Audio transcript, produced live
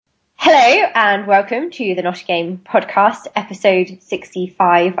and welcome to the Not a Game podcast, episode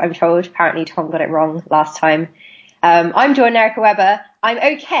 65, I'm told. Apparently Tom got it wrong last time. I'm Jordan Erica Webber.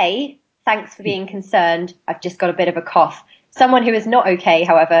 I'm okay. Thanks for being concerned. I've just got a bit of a cough. Someone who is not okay,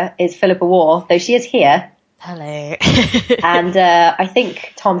 however, is Philippa War, though she is here. Hello. And I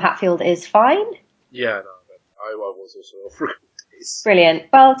think Tom Hatfield is fine. Yeah, no, I was also off for a couple of days. Brilliant.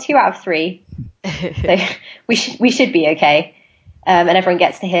 Well, 2 out of 3. So we should be okay. And everyone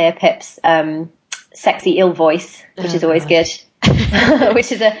gets to hear Pip's sexy ill voice, which is always good.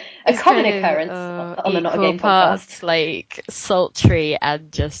 Which is a common occurrence on the Not a Game podcast. Like sultry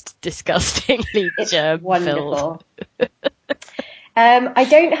and just disgustingly germ-filled. Wonderful. I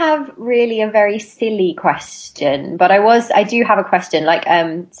don't have really a very silly question, but I do have a question.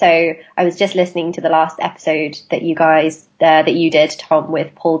 So I was just listening to the last episode that you guys, that you did, Tom,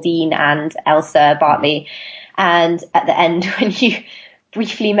 with Paul Dean and Elsa Bartley. And at the end, when you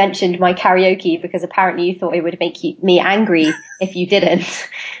briefly mentioned my karaoke, because apparently you thought it would make me angry if you didn't.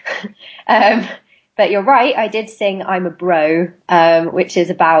 But you're right, I did sing I'm a Bro, which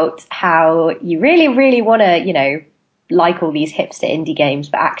is about how you really, really want to, like all these hipster indie games,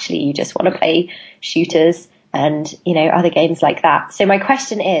 but actually you just want to play shooters and, other games like that. So my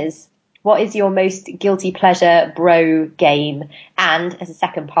question is, what is your most guilty pleasure bro game? And as a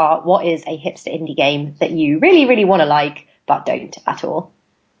second part, what is a hipster indie game that you really, really want to like, but don't at all?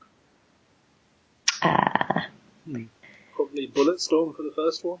 Probably Bulletstorm for the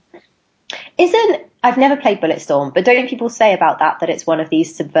first one. I've never played Bulletstorm, but don't people say about that it's one of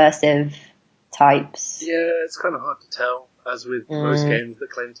these subversive types? Yeah, it's kind of hard to tell, as with most games that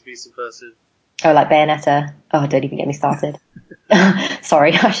claim to be subversive. Oh, like Bayonetta. Oh, don't even get me started.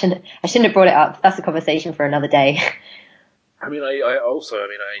 Sorry, I shouldn't have brought it up. That's a conversation for another day. I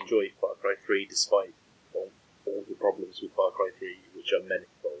enjoy Far Cry 3 despite all the problems with Far Cry 3, which are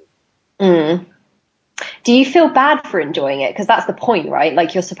manifold. Do you feel bad for enjoying it? Because that's the point, right?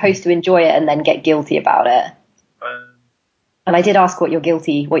 Like, you're supposed to enjoy it and then get guilty about it. And I did ask what your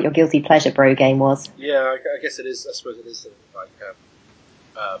guilty pleasure bro game was. Yeah, I guess it is. I suppose it is like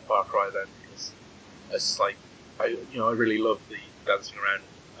Far Cry then, because it's like I really love the dancing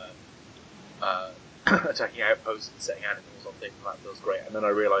around, attacking outposts and setting animals on things. That feels great. And then I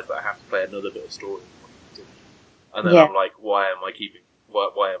realised that I have to play another bit of story, and then I'm like, why am I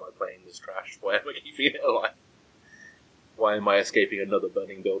playing this trash? Why am I keeping it alive? Why am I escaping another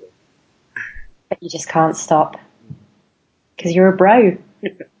burning building? But you just can't stop. Because you're a bro.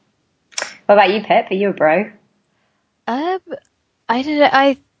 What about you, Pip? Are you a bro? I don't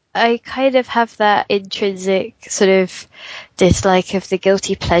know. I kind of have that intrinsic sort of dislike of the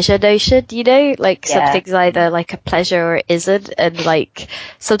guilty pleasure notion, something's either like a pleasure or it isn't, and like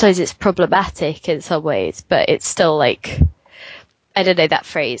sometimes it's problematic in some ways, but it's still like, I don't know, that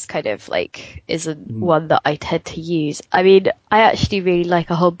phrase kind of like isn't one that I tend to use. I mean, I actually really like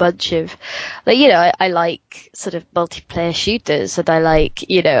a whole bunch of, I like sort of multiplayer shooters, and I like,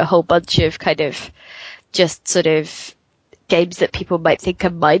 a whole bunch of kind of just sort of games that people might think are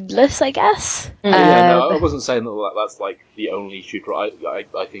mindless, I guess. I wasn't saying that that's like the only shooter. I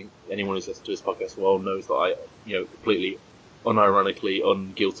think anyone who's listened to this podcast knows that I, completely unironically,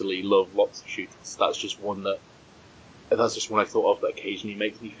 unguiltily love lots of shooters. That's just one I thought of that occasionally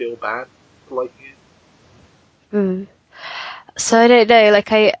makes me feel bad for liking it. So I don't know,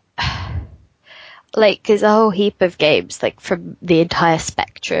 there's a whole heap of games, like from the entire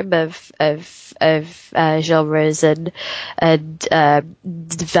spectrum of genres and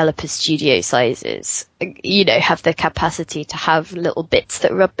developer studio sizes, have the capacity to have little bits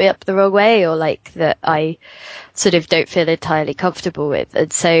that rub me up the wrong way, or like that I sort of don't feel entirely comfortable with.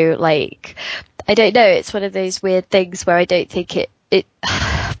 And so I don't know, it's one of those weird things where I don't think it I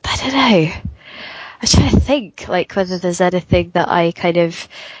don't know. I'm trying to think whether there's anything that I kind of,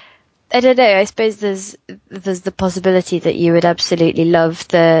 I don't know, I suppose there's the possibility that you would absolutely love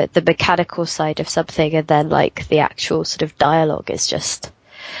the mechanical side of something, and then the actual sort of dialogue is just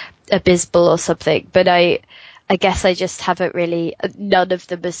abysmal or something. But I guess I just haven't really, none of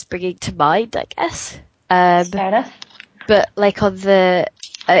them are springing to mind, I guess. Fair enough. But on the,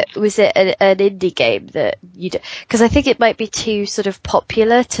 was it an indie game that because I think it might be too sort of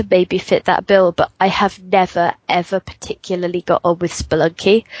popular to maybe fit that bill, but I have never ever particularly got on with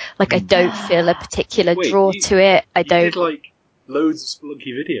Spelunky. I don't feel a particular draw to it. You did loads of Spelunky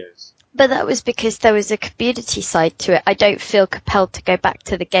videos. But that was because there was a community side to it. I don't feel compelled to go back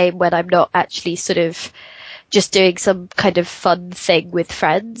to the game when I'm not actually sort of just doing some kind of fun thing with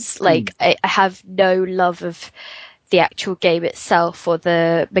friends. I have no love of the actual game itself or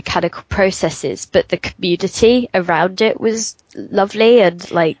the mechanical processes, but the community around it was lovely,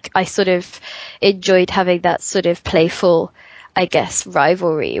 and like I sort of enjoyed having that sort of playful, I guess,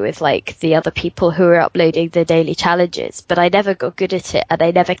 rivalry with like the other people who were uploading the daily challenges, but I never got good at it and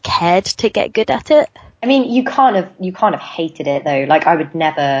I never cared to get good at it. I mean, you kind of hated it though. Like I would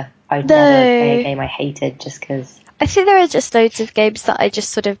never play a game I hated just because. I think there are just loads of games that I just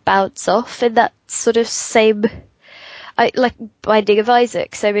sort of bounce off in that sort of same. Like Binding of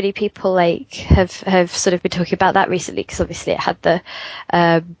Isaac. So many people like have sort of been talking about that recently because obviously it had the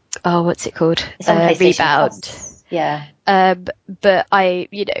what's it called? It's on PlayStation Rebound. Plus. Yeah. But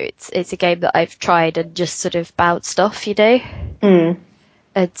it's a game that I've tried and just sort of bounced off, Mm.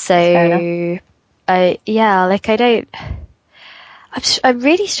 And so, I'm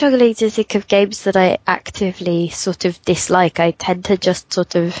really struggling to think of games that I actively sort of dislike. I tend to just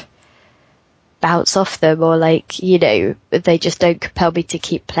sort of bounce off them, or like, they just don't compel me to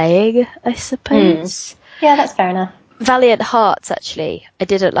keep playing, I suppose. Yeah, that's fair enough. Valiant Hearts, actually, I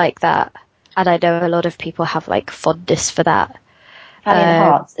didn't like that. And I know a lot of people have like fondness for that. Valiant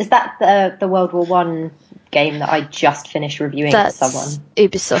Hearts. Is that the World War One game that I just finished reviewing for someone?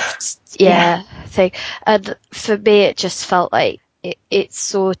 Ubisoft's thing. And for me, it just felt like it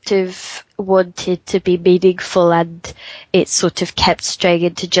sort of wanted to be meaningful, and it sort of kept straying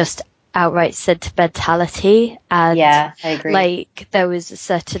into just outright sentimentality. And yeah, I agree. Like there was a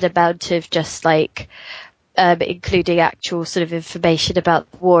certain amount of just like including actual sort of information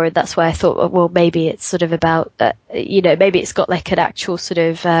about the war, and that's why I thought, well, maybe it's sort of about, maybe it's got like an actual sort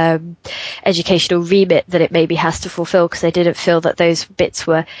of educational remit that it maybe has to fulfill, because I didn't feel that those bits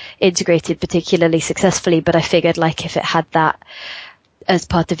were integrated particularly successfully. But I figured like if it had that as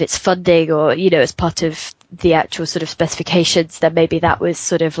part of its funding, or, as part of the actual sort of specifications, then maybe that was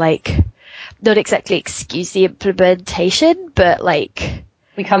sort of like, not exactly excuse the implementation, but like,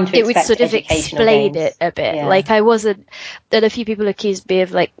 we come to it would sort of explain games. It a bit. Yeah. Like I wasn't, then a few people accused me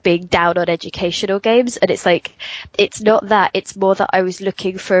of like being down on educational games, and it's like, it's not that, it's more that I was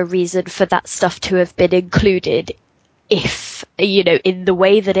looking for a reason for that stuff to have been included, if, in the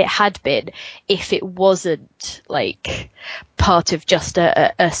way that it had been, if it wasn't like part of just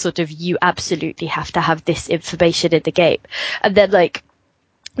a sort of, you absolutely have to have this information in the game. And then like,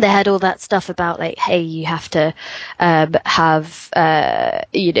 they had all that stuff about like, hey, you have to have,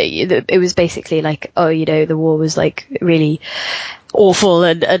 it was basically like, oh, the war was like really awful,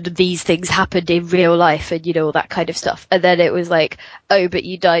 and these things happened in real life, and all that kind of stuff. And then it was like, oh, but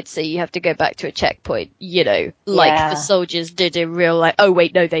you died, so you have to go back to a checkpoint, like the soldiers did in real life. Oh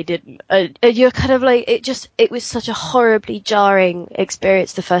wait, no, they didn't. And you're kind of like, it was such a horribly jarring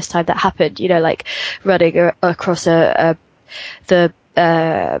experience the first time that happened, like running across the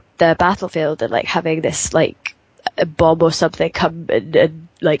battlefield, and like having this like a bomb or something come and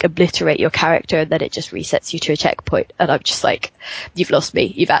like obliterate your character, and then it just resets you to a checkpoint, and I'm just like, you've lost me,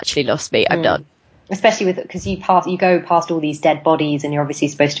 you've actually lost me, I'm done. Especially because you go past all these dead bodies, and you're obviously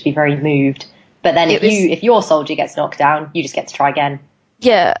supposed to be very moved, but then if your soldier gets knocked down, you just get to try again.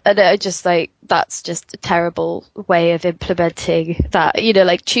 Yeah, and I just like, that's just a terrible way of implementing that,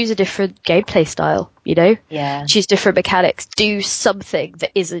 like choose a different gameplay style, Yeah. Choose different mechanics, do something that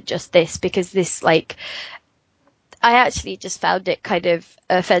isn't just this, because this, like, I actually just found it kind of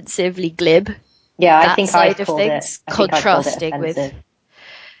offensively glib. Yeah, I think side I of called things, it. contrasting with,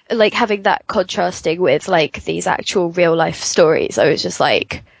 like, having that contrasting with like these actual real life stories. I was just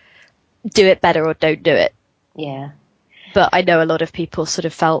like, do it better or don't do it. Yeah. But I know a lot of people sort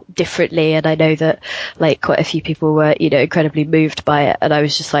of felt differently, and I know that like quite a few people were, incredibly moved by it. And I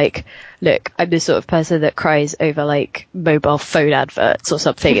was just like, look, I'm the sort of person that cries over like mobile phone adverts or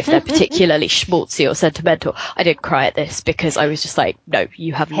something if they're particularly schmaltzy or sentimental. I didn't cry at this because I was just like, no,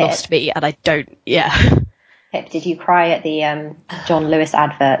 you have lost me, and I don't. Yeah. Pip, did you cry at the John Lewis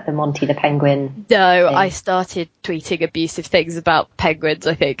advert, the Monty the Penguin? No, thing? I started tweeting abusive things about penguins,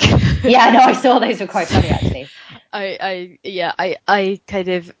 I think. Yeah, no, I saw those were quite funny actually. I kind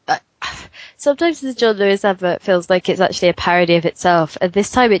of, sometimes the John Lewis advert feels like it's actually a parody of itself, and this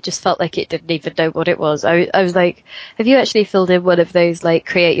time it just felt like it didn't even know what it was. I was like, have you actually filled in one of those like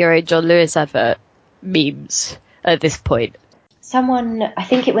create your own John Lewis advert memes at this point? Someone, I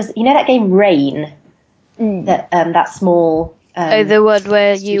think it was, that game Rain, that small. The one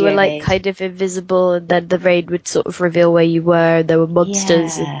where you were like made. kind of invisible, and then the rain would sort of reveal where you were, and there were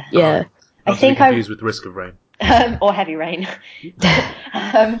monsters. Yeah. I think confused with Risk of Rain. Or Heavy Rain.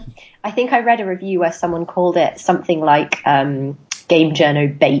 I think I read a review where someone called it something like Game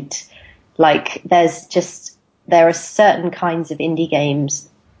Journo bait. Like there are certain kinds of indie games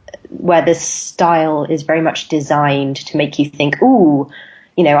where the style is very much designed to make you think, ooh,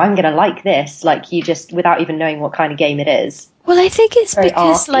 you know, I'm going to like this, like you just, without even knowing what kind of game it is. Well, I think it's Very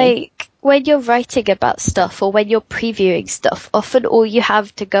because, arty. like, when you're writing about stuff or when you're previewing stuff, often all you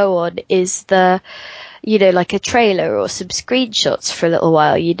have to go on is the, you know, like a trailer or some screenshots for a little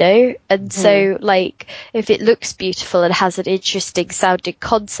while, you know? And so, like, if it looks beautiful and has an interesting sounding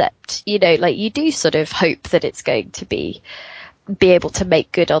concept, you know, like, you do sort of hope that it's going to be able to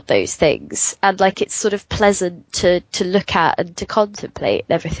make good on those things. And, like, it's sort of pleasant to look at and to contemplate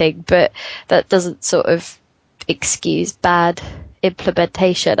and everything, but that doesn't sort of excuse bad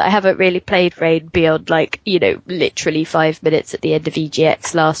implementation. I haven't really played Rain beyond, like, you know, literally 5 minutes at the end of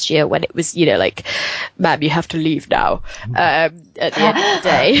EGX last year when it was, you know, like, ma'am, you have to leave now, at the end of the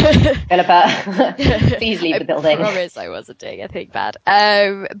day. Philippa, please leave the building. I promise I wasn't doing anything bad.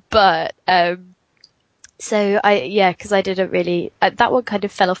 So because I didn't really, that one kind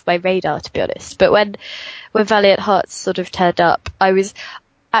of fell off my radar, to be honest. But when Valiant Hearts sort of turned up, I was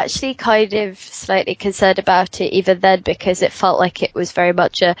actually kind of slightly concerned about it even then, because it felt like it was very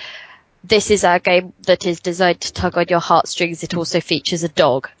much this is our game that is designed to tug on your heartstrings. It also features a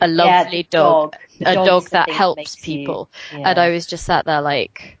dog, a lovely dog, a dog that helps people. And I was just sat there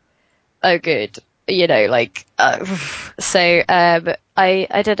like, oh good, you know, like, so, I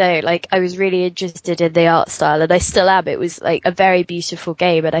don't know, like, I was really interested in the art style, and I still am. It was like a very beautiful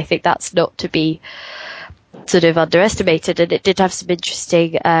game, and I think that's not to be sort of underestimated. And it did have some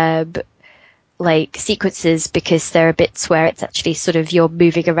interesting, like, sequences, because there are bits where it's actually sort of you're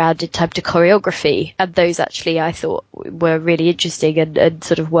moving around in time to choreography, and those actually I thought were really interesting and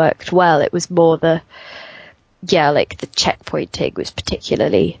sort of worked well. It was more the checkpointing was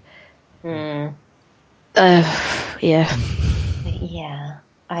particularly I'm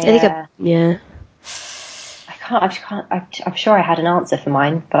sure I had an answer for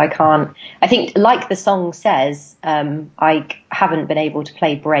mine, but I can't. I think, like the song says, I haven't been able to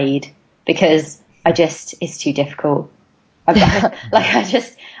play Braid because it's too difficult.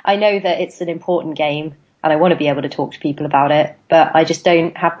 I know that it's an important game and I want to be able to talk to people about it, but I just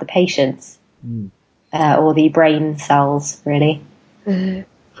don't have the patience or the brain cells, really.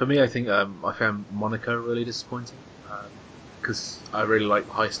 For me, I think I found Monaco really disappointing, because I really liked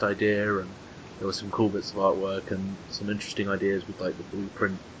the heist idea, and there were some cool bits of artwork and some interesting ideas with, like, the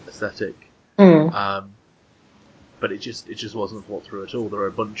blueprint aesthetic. But it just wasn't thought through at all.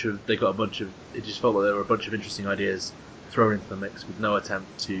 It just felt like there were a bunch of interesting ideas thrown into the mix with no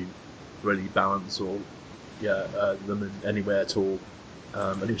attempt to really balance them in any way at all.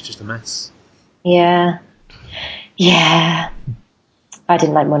 And it was just a mess. Yeah. I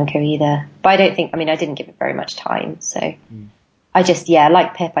didn't like Monaco either, but I didn't give it very much time, so I just,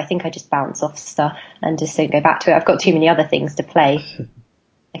 like Pip, I think I just bounce off stuff and just don't go back to it. I've got too many other things to play.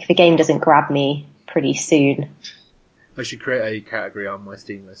 Like, if a game doesn't grab me pretty soon. I should create a category on my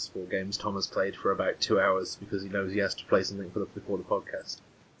Steam list for games Tom has played for about 2 hours because he knows he has to play something before the podcast.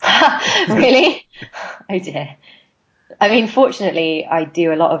 Really? Oh dear. I mean, fortunately, I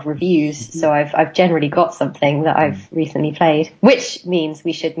do a lot of reviews, so I've generally got something that I've recently played, which means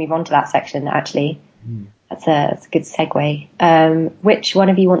we should move on to that section, actually. That's a good segue. Which one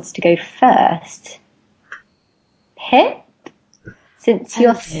of you wants to go first? Pip? Since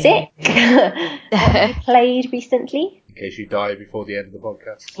you're sick. What have you played recently? In case you die before the end of the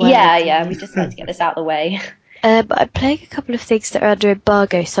podcast. Yeah, we just like to get this out of the way. I'm playing a couple of things that are under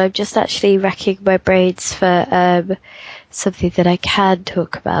embargo, so I'm just actually racking my brains for something that I can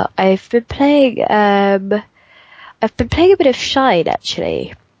talk about. I've been playing a bit of Shine,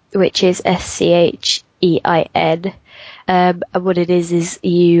 actually, which is SCHEIN. And what it is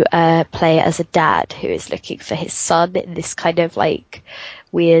you play as a dad who is looking for his son in this kind of like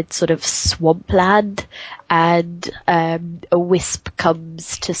weird sort of swampland, and a wisp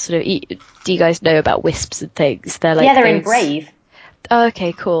comes to sort of do you guys know about wisps and things? They're like they're in Brave. Oh,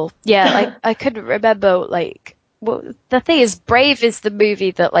 okay, cool. Yeah, I couldn't remember, like, well, the thing is, Brave is the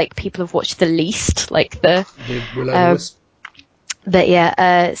movie that, like, people have watched the least, like the Wisp.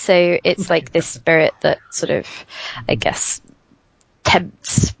 But so it's like this spirit that sort of, I guess,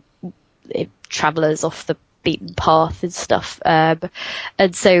 tempts travellers off the beaten path and stuff. And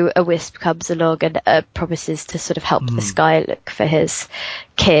so a wisp comes along and promises to sort of help the Sky look for his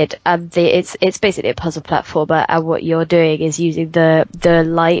kid. And it's basically a puzzle platformer. And what you're doing is using the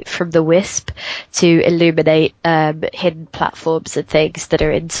light from the wisp to illuminate hidden platforms and things that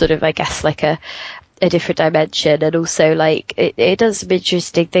are in sort of, I guess, like a different dimension. And also, like, it does some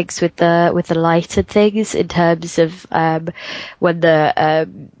interesting things with the light and things in terms of when the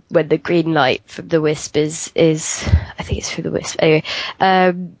when the green light from the wisp is I think it's from the wisp anyway.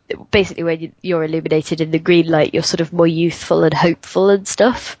 Basically, when you're illuminated in the green light, you're sort of more youthful and hopeful and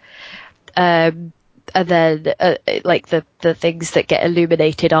stuff. And then like the things that get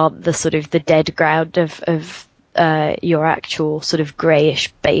illuminated aren't the sort of the dead ground of your actual sort of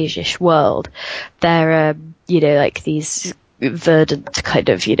greyish beigeish world. They're like these verdant kind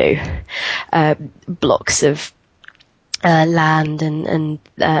of blocks of land and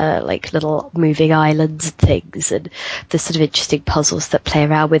like little moving islands and things, and there's sort of interesting puzzles that play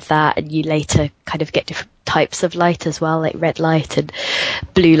around with that, and you later kind of get different types of light as well, like red light and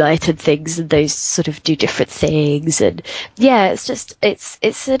blue light and things, and those sort of do different things. And yeah,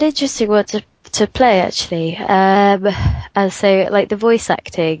 it's an interesting one to play actually. And so like the voice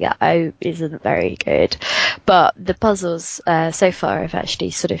acting isn't very good, but the puzzles so far have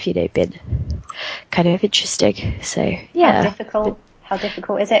actually sort of been kind of interesting. So yeah. How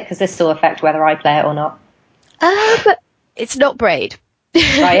difficult is it? Because this will affect whether I play it or not. It's not Braid.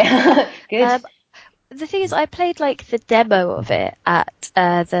 Right. Good. The thing is, I played like the demo of it at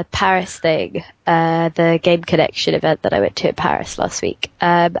the Paris thing, the Game Connection event that I went to in Paris last week,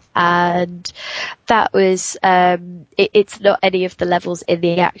 and that was it's not any of the levels in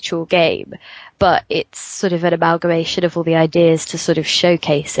the actual game, but it's sort of an amalgamation of all the ideas to sort of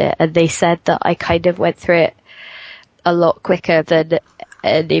showcase it. And they said that I kind of went through it a lot quicker than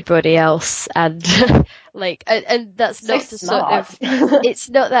anybody else, and like, and that's so not to smart. sort of, it's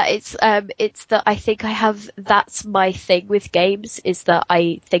not that, it's that I think that's my thing with games, is that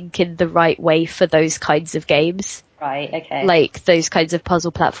I think in the right way for those kinds of games. Right, okay. Like those kinds of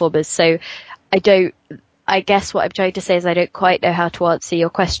puzzle platformers. So I guess what I'm trying to say is I don't quite know how to answer your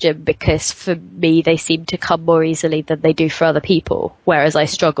question, because for me they seem to come more easily than they do for other people, whereas I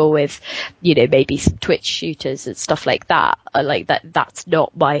struggle with maybe some Twitch shooters and stuff like that. Like that's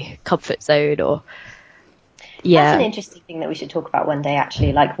not my comfort zone. Or that's an interesting thing that we should talk about one day,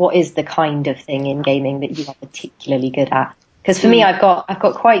 actually. Like, what is the kind of thing in gaming that you are particularly good at? Because for me, I've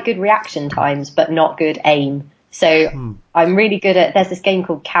got quite good reaction times but not good aim. So I'm really good at, there's this game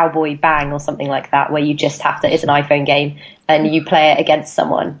called Cowboy Bang or something like that, where you just have to, it's an iPhone game, and you play it against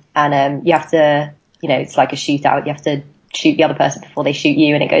someone, and you have to, it's like a shootout, you have to shoot the other person before they shoot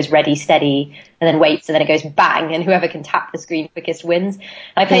you, and it goes ready, steady, and then waits, and then it goes bang, and whoever can tap the screen quickest wins. And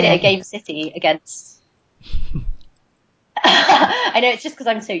I played it at Game City against, I know it's just because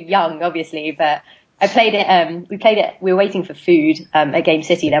I'm so young, obviously, but I played it, we were waiting for food at Game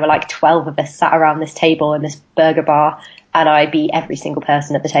City. There were like 12 of us sat around this table in this burger bar, and I beat every single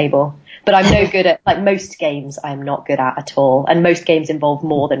person at the table. But I'm no good at, like, most games I'm not good at all. And most games involve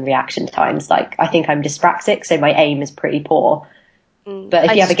more than reaction times. Like, I think I'm dyspraxic, so my aim is pretty poor. But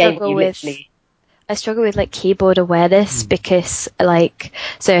if you have a game where you literally... I struggle with like keyboard awareness, because like,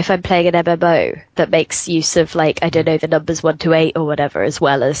 so if I'm playing an MMO that makes use of like, I don't know, the numbers 1 to 8 or whatever, as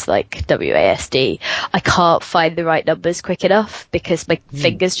well as like WASD, I can't find the right numbers quick enough because my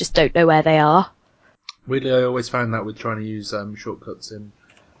fingers just don't know where they are. Weirdly, I always found that with trying to use shortcuts in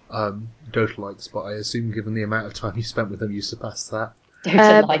Dota likes, but I assume given the amount of time you spent with them, you surpassed that.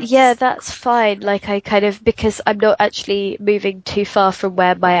 Yeah, that's fine. Like, I kind of, because I'm not actually moving too far from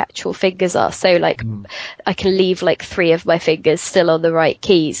where my actual fingers are, so like I can leave like 3 of my fingers still on the right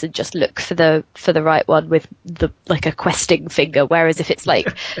keys and just look for the right one with the like a questing finger. Whereas if it's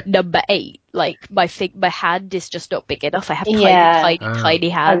like number 8, like my hand is just not big enough. I have tiny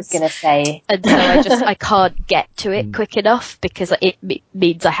hands. I was gonna say, and so I can't get to it quick enough, because it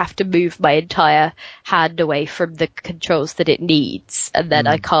means I have to move my entire hand away from the controls that it needs. And then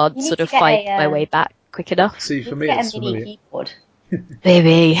I can't sort of find my way back quick enough. See, for me, it's familiar. Keyboard.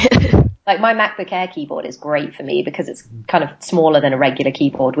 Maybe. Like, my MacBook Air keyboard is great for me because it's kind of smaller than a regular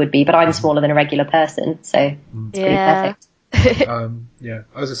keyboard would be, but I'm smaller than a regular person, so it's pretty perfect. Yeah,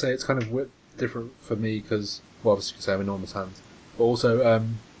 I was gonna say it's kind of different for me because, well, obviously because I have enormous hands, but also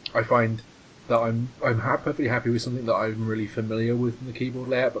I find that I'm perfectly happy with something that I'm really familiar with in the keyboard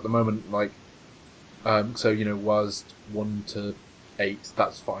layout. But at the moment, like, so WASD 1 to 8,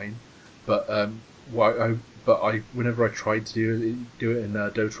 that's fine. But whenever I tried to do it in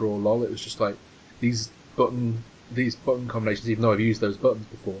Dota or LoL, it was just like these button combinations, even though I've used those buttons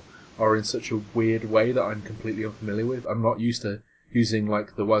before, are in such a weird way that I'm completely unfamiliar with. I'm not used to using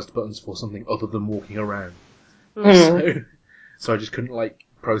like the WASD buttons for something other than walking around. So I just couldn't like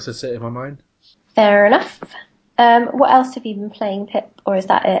process it in my mind. Fair enough. What else have you been playing, Pip, or is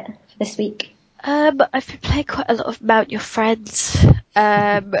that it for this week? I've been playing quite a lot of Mount Your Friends.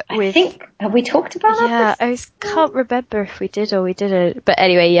 I think, have we talked about that? Yeah, can't remember if we did or we didn't. But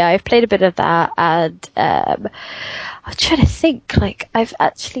anyway, yeah, I've played a bit of that, and I'm trying to think, like, I've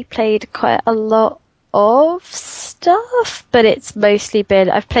actually played quite a lot of stuff, but it's mostly been,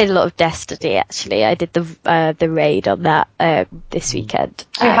 I've played a lot of Destiny, actually. I did the raid on that, this weekend.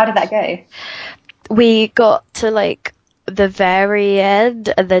 Oh, how did that go? We got to, like, the very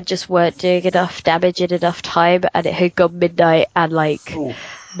end, and then just weren't doing enough damage in enough time, and it had gone midnight, and, like,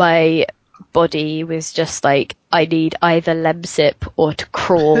 my body was just like, I need either Lemsip or to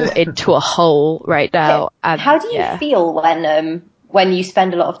crawl into a hole right now. And how do you feel when you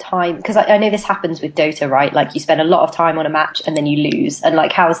spend a lot of time, because I know this happens with Dota, right? Like, you spend a lot of time on a match and then you lose, and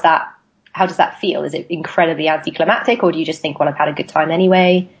like, how does that feel? Is it incredibly anticlimactic, or do you just think, well, I've had a good time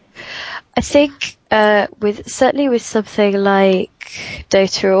anyway? I think certainly with something like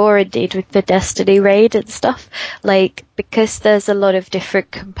Dota, or indeed with the Destiny raid and stuff, like, because there's a lot of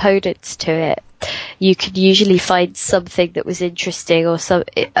different components to it, you could usually find something that was interesting or so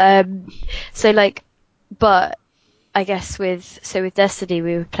like, but I guess with Destiny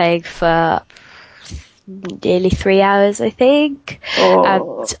we were playing for nearly 3 hours, I think.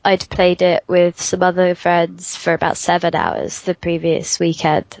 And I'd played it with some other friends for about 7 hours the previous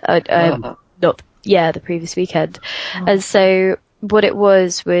weekend. The previous weekend. And so what it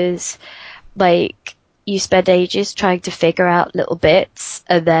was like, you spend ages trying to figure out little bits,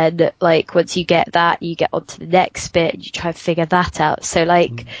 and then, like, once you get that, you get onto the next bit and you try and figure that out. So,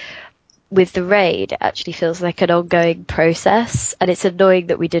 like, with the raid, it actually feels like an ongoing process, and it's annoying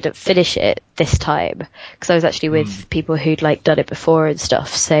that we didn't finish it this time, because I was actually with people who'd, like, done it before and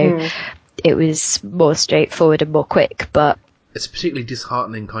stuff, so it was more straightforward and more quick. But it's a particularly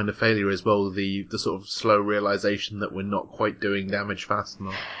disheartening kind of failure as well, the sort of slow realization that we're not quite doing damage fast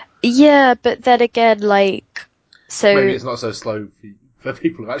enough. Yeah, but then again, like, so maybe it's not so slow for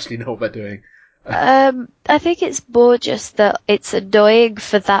people who actually know what they're doing. I think it's more just that it's annoying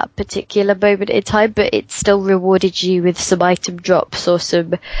for that particular moment in time, but it still rewarded you with some item drops or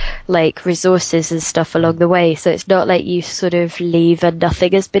some, like, resources and stuff along the way. So it's not like you sort of leave and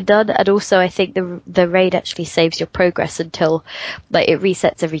nothing has been done. And also, I think the raid actually saves your progress until, like, it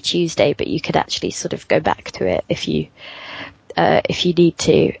resets every Tuesday, but you can actually sort of go back to it if you need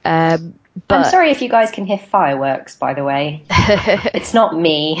to. But I'm sorry if you guys can hear fireworks, by the way. It's not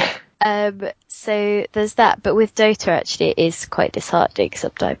me. So there's that, but with Dota, actually, it is quite disheartening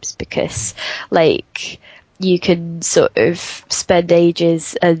sometimes, because, like, you can sort of spend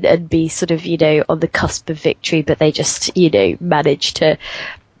ages and be sort of, on the cusp of victory, but they just, manage to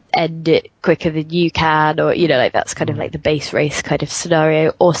end it quicker than you can, or, like, that's kind of like the base race kind of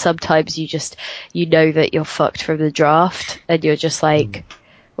scenario. Or sometimes you just, that you're fucked from the draft, and you're just like,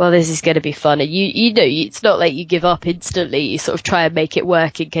 well, this is going to be fun. And it's not like you give up instantly. You sort of try and make it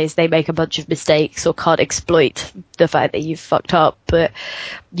work in case they make a bunch of mistakes or can't exploit the fact that you've fucked up. But,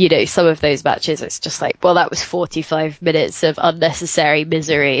 some of those matches, it's just like, well, that was 45 minutes of unnecessary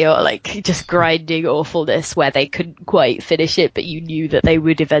misery, or, like, just grinding awfulness where they couldn't quite finish it, but you knew that they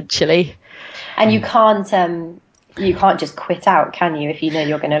would eventually. And you can't just quit out, can you, if you know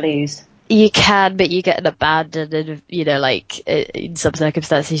you're going to lose? You can, but you get an abandon, and, like, in some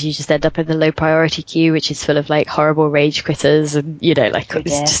circumstances you just end up in the low priority queue, which is full of, like, horrible rage quitters, and, like,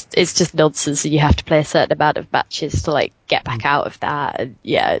 it's just nonsense, and you have to play a certain amount of matches to, like, get back out of that. And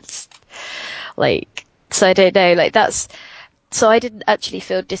yeah, it's like, so I don't know, like, so I didn't actually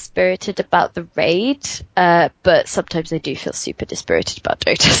feel dispirited about the raid, but sometimes I do feel super dispirited about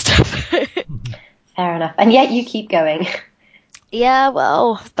Dota stuff. Fair enough. And yet you keep going. Yeah,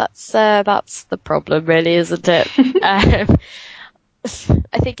 well, that's the problem, really, isn't it? I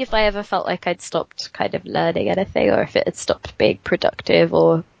think if I ever felt like I'd stopped kind of learning anything, or if it had stopped being productive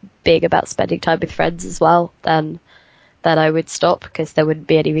or being about spending time with friends as well, then I would stop, because there wouldn't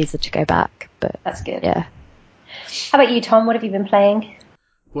be any reason to go back. But that's good. Yeah. How about you, Tom? What have you been playing?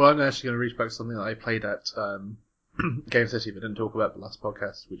 Well, I'm actually going to reach back to something that I played at Game City, but didn't talk about the last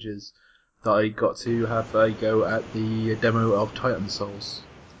podcast, which is that I got to have a go at the demo of Titan Souls.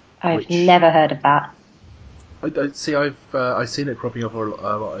 I've never heard of that. I've seen it cropping up a lot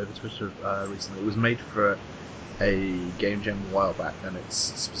over Twitter recently. It was made for a Game Jam a while back, and it's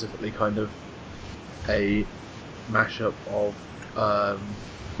specifically kind of a mashup of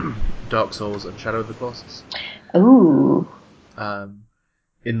Dark Souls and Shadow of the Colossus. Ooh.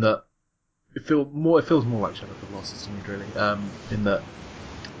 In that it feels more like Shadow of the Colossus to me, really. In that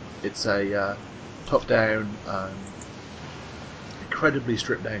it's a top-down, incredibly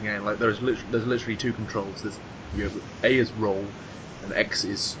stripped-down game. Like, there's literally two controls. There's A is roll, and X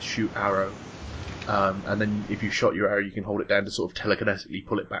is shoot arrow. And then if you shot your arrow, you can hold it down to sort of telekinetically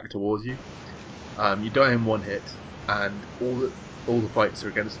pull it back towards you. You die in one hit, and all the fights are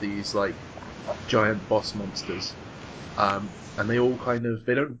against these, like, giant boss monsters. And they all kind of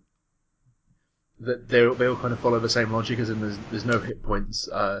they all kind of follow the same logic, as in there's no hit points.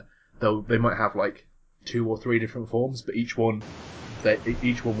 They might have like 2 or 3 different forms, but each one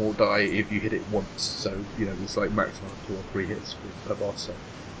will die if you hit it once. So there's like maximum 2 or 3 hits per boss. So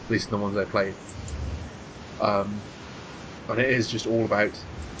at least the ones I played. And it is just all about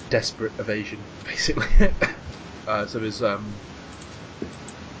desperate evasion, basically. So there's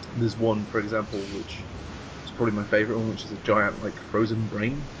one, for example, which is probably my favourite one, which is a giant like frozen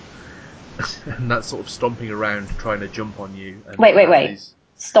brain. And that's sort of stomping around trying to jump on you. And Wait.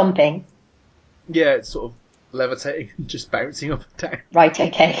 Stomping? Yeah, it's sort of levitating, just bouncing up and down. Right,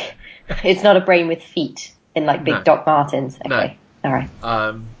 okay. It's not a brain with feet in like big Doc Martens. Okay, no. Alright.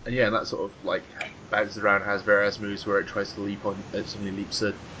 And that sort of like bounces around, has various moves where it tries to leap on, it suddenly leaps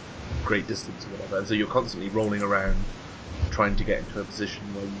a great distance or whatever. And so you're constantly rolling around trying to get into a position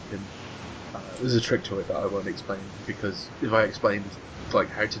where you can... there's a trick to it that I won't explain, because if I explained like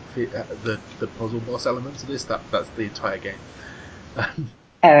how to fit the puzzle boss elements of this, that's the entire game.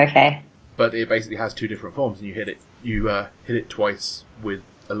 Okay. But it basically has 2 different forms, and you hit it twice with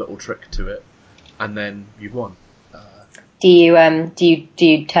a little trick to it, and then you've won. Do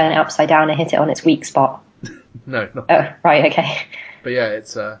you turn it upside down and hit it on its weak spot? No, not. Oh, right, okay. But yeah,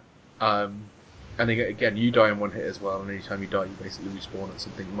 it's and again, you die in one hit as well, and any time you die, you basically respawn at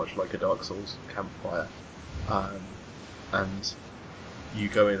something much like a Dark Souls campfire, and you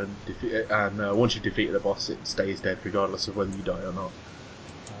go in and defeat it, and once you've defeated the boss, it stays dead regardless of whether you die or not.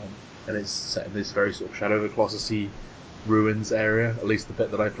 And it's set in this very sort of Shadow of the Colossus-y ruins area, at least the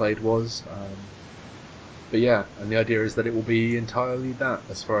bit that I played was. But yeah, and the idea is that it will be entirely that,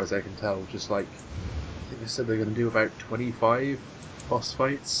 as far as I can tell. Just like, I think they said they're going to do about 25 boss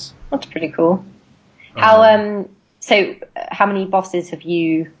fights. That's pretty cool. How many bosses have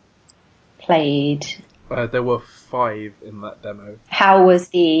you played? There were 5 in that demo. How was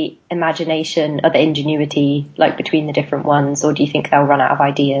the imagination or the ingenuity like between the different ones, or do you think they'll run out of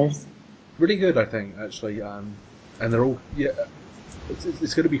ideas? Really good, I think, actually. And they're all,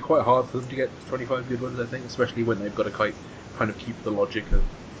 it's going to be quite hard for them to get 25 good ones, I think, especially when they've got to kind of keep the logic of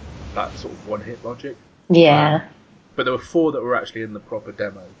that sort of one-hit logic. Yeah. But there were 4 that were actually in the proper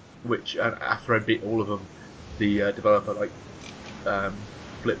demo, which, after I beat all of them, the developer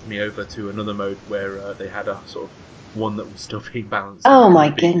flipped me over to another mode where they had a sort of one that was still being balanced. Oh my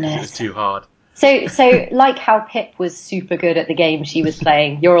goodness. It was too hard. So like how Pip was super good at the game she was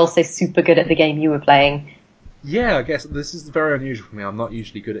playing, you're also super good at the game you were playing. Yeah, I guess this is very unusual for me. I'm not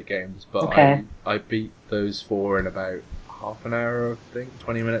usually good at games, but okay. I beat those 4 in about half an hour, I think,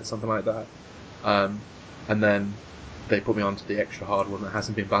 20 minutes, something like that. And then they put me onto the extra hard one that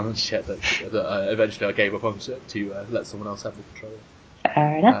hasn't been balanced yet, that eventually I gave up on to let someone else have the controller.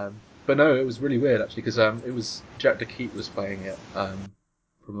 Fair enough. But no, it was really weird, actually, because it was Jack DeKeat was playing it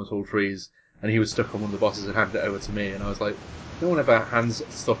from The Tall Trees, and he was stuck on one of the bosses and handed it over to me, and I was like, no one ever hands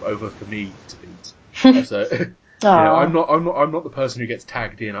stuff over for me to beat. So, I'm not the person who gets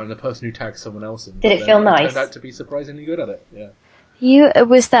tagged in. I'm the person who tags someone else in. Did it feel nice? I turned out to be surprisingly good at it. Yeah.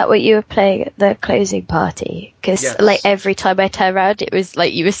 Was that what you were playing at the closing party? Because yes. like every time I turned around, it was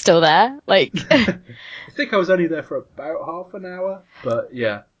like you were still there. Like, I think I was only there for about half an hour, but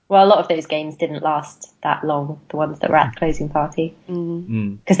yeah. Well, a lot of those games didn't last that long, the ones that were at the closing party.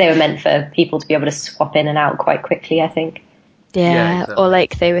 Because they were meant for people to be able to swap in and out quite quickly, I think. Yeah, exactly. Or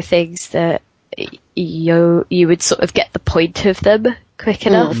like they were things that you would sort of get the point of them quick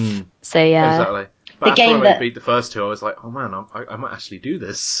enough. So yeah. Exactly. But after I beat the first 2, I was like, oh man, I might actually do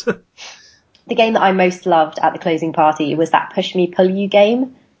this. The game that I most loved at the closing party was that Push Me Pull You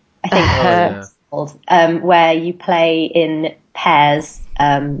game. I think it's called, where you play in pairs,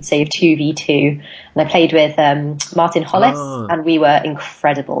 so you have 2v2, and I played with Martin Hollis, and we were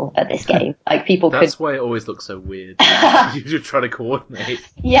incredible at this game. Like That's why it always looks so weird. You're trying to coordinate.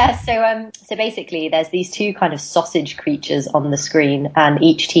 Yeah, so basically there's these 2 kind of sausage creatures on the screen, and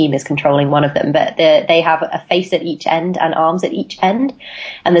each team is controlling one of them, but they have a face at each end and arms at each end,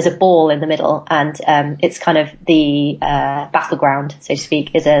 and there's a ball in the middle, and it's kind of the battleground, so to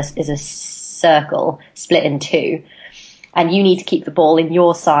speak, is a circle split in 2. And you need to keep the ball in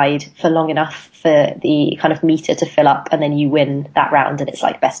your side for long enough for the kind of meter to fill up, and then you win that round, and it's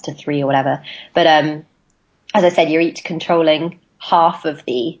like best of 3 or whatever. But as I said, you're each controlling half of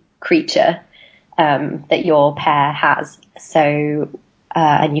the creature that your pair has. So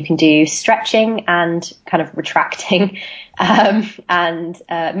and you can do stretching and kind of retracting and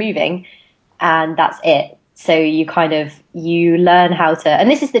moving, and that's it. So you learn how to, and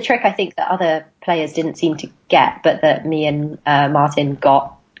this is the trick I think that other players didn't seem to get, but that me and Martin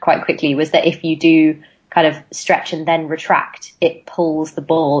got quite quickly, was that if you do kind of stretch and then retract, it pulls the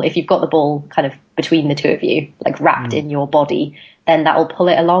ball. If you've got the ball kind of between the two of you, like wrapped in your body, then that will pull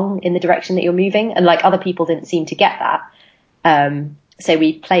it along in the direction that you're moving. And like other people didn't seem to get that. So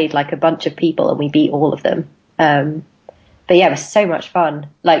we played like a bunch of people and we beat all of them. But yeah, it was so much fun.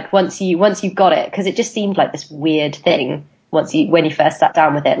 Like once you got it, because it just seemed like this weird thing when you first sat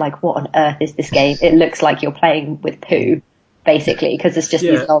down with it, like what on earth is this game? It looks like you're playing with poo, basically, because it's just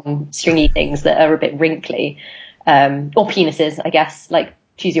these long stringy things that are a bit wrinkly, or penises, I guess, like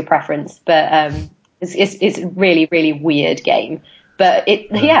choose your preference. But it's a really, really weird game. But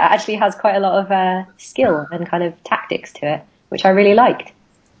it actually has quite a lot of skill and kind of tactics to it, which I really liked.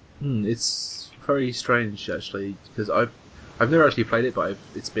 It's very strange actually, because I've never actually played it, but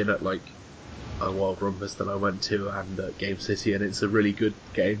it's been at like a Wild Rumpus that I went to and Game City, and it's a really good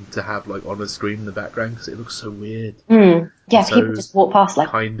game to have like on a screen in the background because it looks so weird. Yeah, so people just walk past like,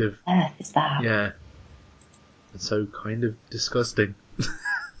 kind of, what on earth is that? Yeah, it's so kind of disgusting.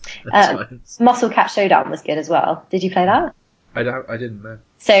 Muscle Cat Showdown was good as well. Did you play that? I didn't know.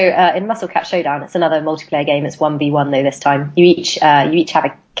 So in Muscle Cat Showdown, it's another multiplayer game. It's 1v1 though this time. You each have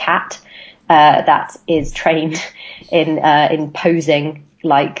a cat that is trained in posing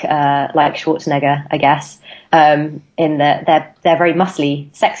like Schwarzenegger, I guess. In that they're very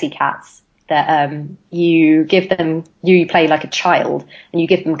muscly, sexy cats that you play like a child and you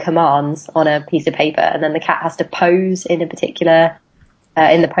give them commands on a piece of paper, and then the cat has to pose in a particular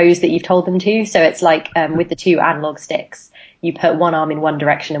in the pose that you've told them to. So it's like with the two analog sticks, you put one arm in one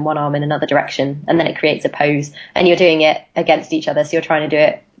direction and one arm in another direction, and then it creates a pose, and you're doing it against each other. So you're trying to do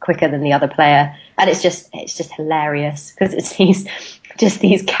it quicker than the other player. And it's just hilarious because it's these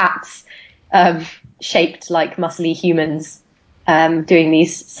cats, shaped like muscly humans, doing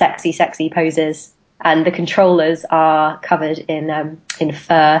these sexy poses. And the controllers are covered in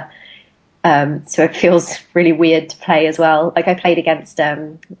fur. So it feels really weird to play as well. Like I played against,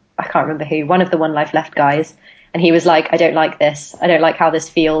 I can't remember who, one of the One Life Left guys. And he was like, I don't like this. I don't like how this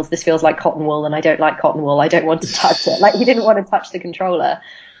feels. This feels like cotton wool, and I don't like cotton wool. I don't want to touch it. Like, he didn't want to touch the controller.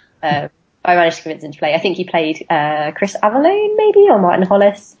 I managed to convince him to play. I think he played Chris Avalone, maybe, or Martin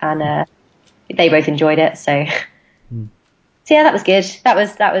Hollis, and they both enjoyed it. So yeah, that was good. That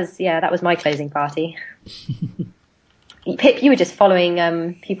was my closing party. Pip, you were just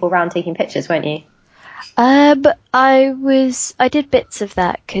following people around taking pictures, weren't you? I did bits of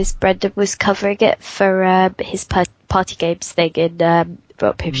that because Brendan was covering it for his party games thing in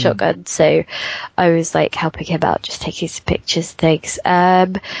Rock Paper Shotgun, so I was like helping him out, just taking some pictures and things.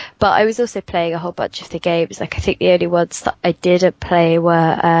 But I was also playing a whole bunch of the games. Like I think the only ones that I didn't play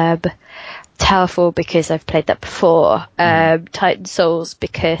were Towerfall, because I've played that before. Titan Souls,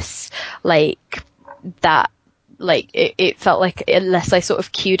 because like that. Like it felt like unless I sort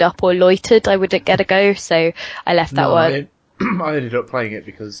of queued up or loitered, I wouldn't get a go, so I left that one. I ended up playing it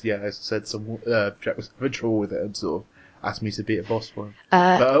because, as I said, some Jack was having trouble with it and sort of asked me to beat a boss for him.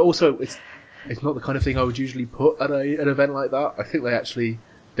 But also, it's not the kind of thing I would usually put at an event like that. I think they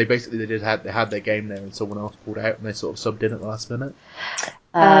had their game there and someone else pulled out and they sort of subbed in at the last minute.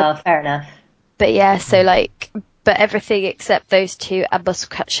 Fair enough. But yeah, so but everything except those two and Muscle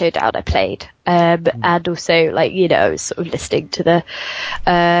Cat Showdown I played. And also, I was sort of listening to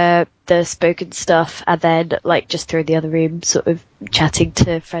the spoken stuff, and then, just through the other room, sort of chatting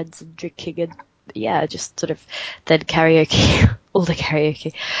to friends and drinking, and, just sort of then karaoke, all the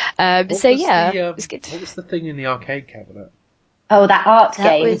karaoke. It was good. What was the thing in the arcade cabinet? Oh, that art game.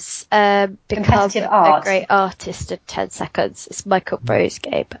 That was Competitive Become Art. a Great Artist in 10 Seconds. It's Michael Bro's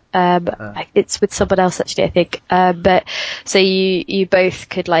game. It's with someone else, actually, I think. But so you both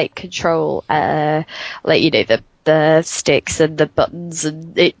could control the sticks and the buttons,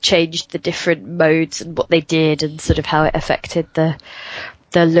 and it changed the different modes and what they did and sort of how it affected the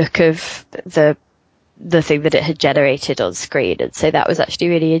look of the thing that it had generated on screen. And so that was actually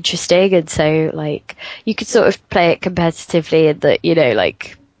really interesting. And so you could sort of play it competitively, and that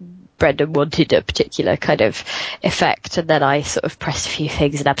Brendan wanted a particular kind of effect, and then I sort of pressed a few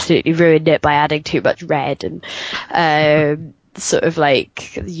things and absolutely ruined it by adding too much red, and you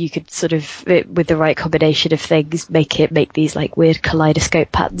could sort of, with the right combination of things, make these weird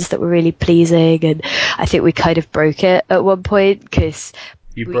kaleidoscope patterns that were really pleasing. And I think we kind of broke it at one point because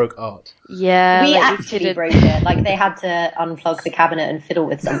you broke art. Yeah, we actually broke it. They had to unplug the cabinet and fiddle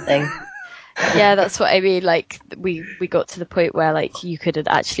with something. Yeah, that's what I mean. We got to the point where you couldn't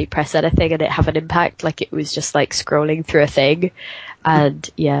actually press anything and it have an impact. It was just scrolling through a thing, and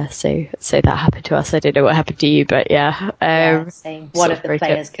so that happened to us. I don't know what happened to you, but Same. One of the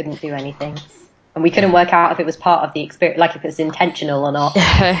players couldn't do anything. And we couldn't work out if it was part of the experience, like if it was intentional or not.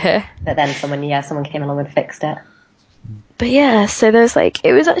 But then someone came along and fixed it. But yeah, so there's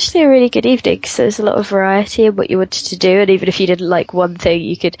it was actually a really good evening because there's a lot of variety in what you wanted to do, and even if you didn't like one thing,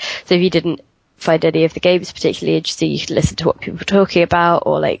 you could, so if you didn't find any of the games particularly interesting, you could listen to what people were talking about,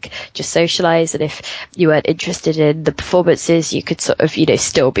 or just socialise, and if you weren't interested in the performances, you could sort of,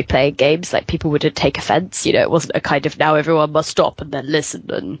 still be playing games, people wouldn't take offence, it wasn't a kind of now everyone must stop and then listen,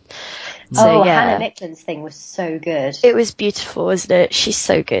 and so yeah. Hannah Nicklin's thing was so good. It was beautiful, wasn't it? She's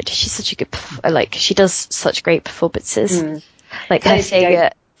so good. She's such a good, she does such great performances. Her thing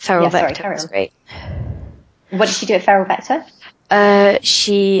at Feral Vector was great. What did she do at Feral Vector?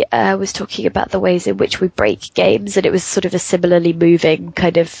 She was talking about the ways in which we break games, and it was sort of a similarly moving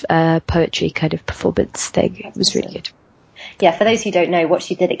kind of poetry kind of performance thing. It was really good. Yeah, for those who don't know, what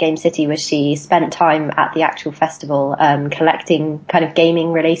she did at Game City was she spent time at the actual festival collecting kind of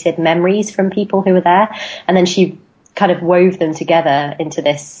gaming-related memories from people who were there, and then she kind of wove them together into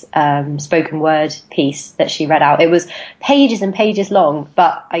this spoken word piece that she read out. It was pages and pages long,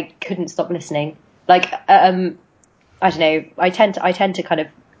 but I couldn't stop listening. I don't know, I tend to kind of,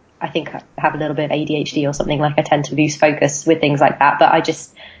 I think I have a little bit of ADHD or something, I tend to lose focus with things like that, but I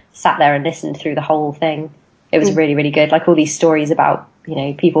just sat there and listened through the whole thing. It was really, really good. All these stories about,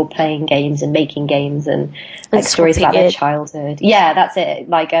 people playing games and making games and stories about their childhood. Yeah, that's it.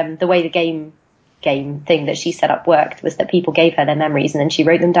 The way the game thing that she set up worked was that people gave her their memories and then she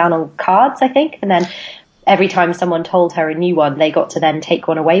wrote them down on cards, I think. And then every time someone told her a new one, they got to then take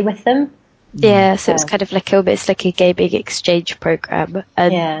one away with them. Yeah, so it's kind of almost like a gaming exchange program,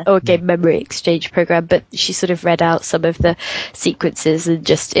 or game memory exchange program. But she sort of read out some of the sequences, and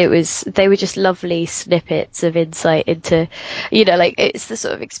they were just lovely snippets of insight into, it's the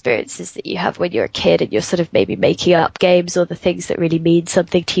sort of experiences that you have when you're a kid and you're sort of maybe making up games or the things that really mean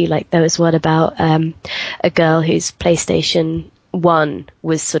something to you. There was one about a girl whose PlayStation 1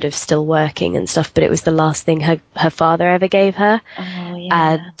 was sort of still working and stuff, but it was the last thing her father ever gave her. Oh,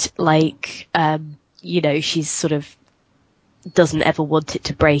 yeah. And she's sort of doesn't ever want it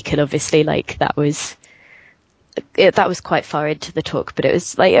to break, and obviously that was quite far into the talk, but it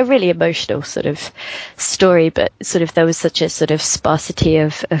was a really emotional sort of story, but sort of there was such a sort of sparsity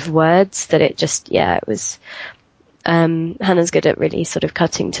of words that it just, it was Hannah's good at really sort of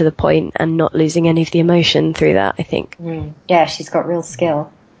cutting to the point and not losing any of the emotion through that, I think. Yeah, she's got real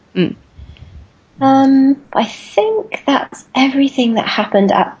skill. I think that's everything that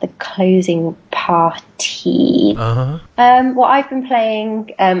happened at the closing party. What I've been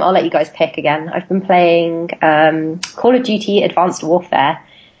playing, I'll let you guys pick again. I've been playing Call of Duty Advanced Warfare,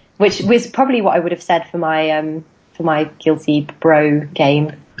 which was probably what I would have said for my guilty bro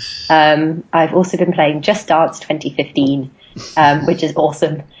game. I've also been playing Just Dance 2015, which is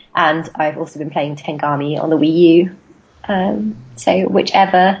awesome, and I've also been playing Tengami on the Wii U. So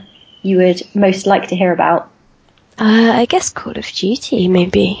whichever you would most like to hear about. I guess Call of Duty,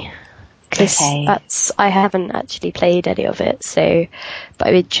 maybe, because I haven't actually played any of it, but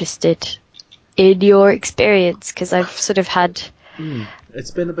I'm interested in your experience, because I've sort of had...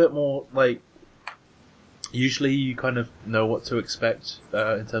 It's been a bit more usually you kind of know what to expect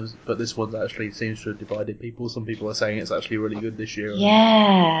in terms, but this one actually seems to have divided people. Some people are saying it's actually really good this year.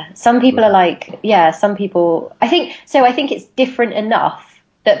 Yeah, some people are some people. I think it's different enough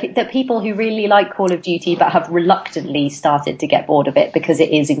that people who really like Call of Duty but have reluctantly started to get bored of it because it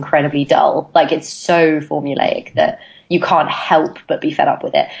is incredibly dull. It's so formulaic that you can't help but be fed up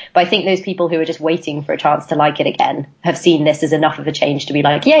with it. But I think those people who are just waiting for a chance to like it again have seen this as enough of a change to be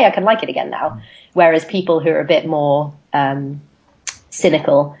I can like it again now. Whereas people who are a bit more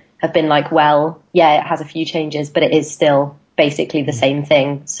cynical have been well, yeah, it has a few changes, but it is still basically the same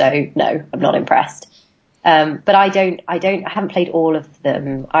thing. So no, I'm not impressed. But I haven't played all of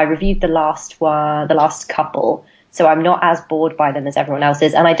them. I reviewed the last couple, so I'm not as bored by them as everyone else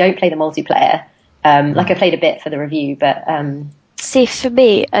is, and I don't play the multiplayer. I played a bit for the review, but see, for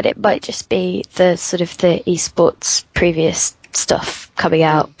me, and it might just be the sort of the esports previous stuff coming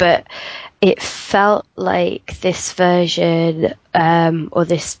out, but it felt like this version or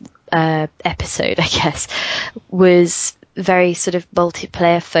this episode, I guess, was very sort of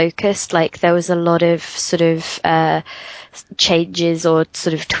multiplayer focused. There was a lot of sort of changes or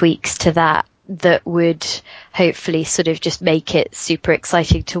sort of tweaks to that would hopefully sort of just make it super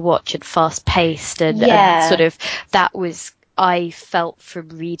exciting to watch and fast paced and sort of that was, I felt from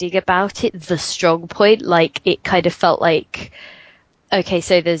reading about it, the strong point. It kind of felt like okay,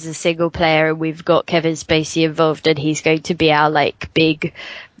 so there's a single player and we've got Kevin Spacey involved and he's going to be our like big,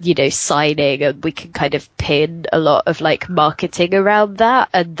 signing, and we can kind of pin a lot of like marketing around that,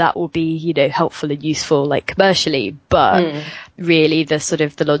 and that will be, helpful and useful like commercially, but really the sort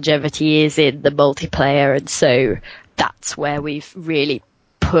of the longevity is in the multiplayer, and so that's where we've really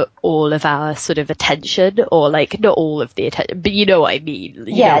put all of our sort of attention, or like not all of the attention, but you know what I mean.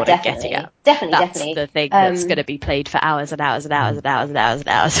 You know what definitely. I'm getting at. Definitely, that's definitely. the thing that's going to be played for hours and hours and hours and hours and hours and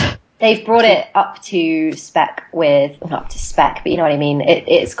hours. They've brought it up to spec not up to spec, but you know what I mean.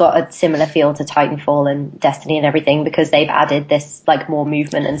 It's got a similar feel to Titanfall and Destiny and everything, because they've added this like more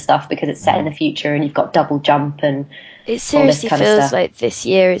movement and stuff, because it's set in the future and you've got double jump and it seriously feels like this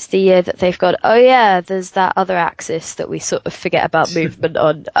year is the year that they've got, oh yeah, there's that other axis that we sort of forget about movement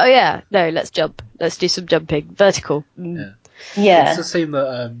on. Oh yeah, no, let's jump. Let's do some jumping. Vertical. Yeah. It's the same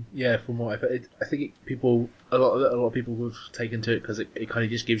that, from what I've heard, I think a lot of people have taken to it because it kind of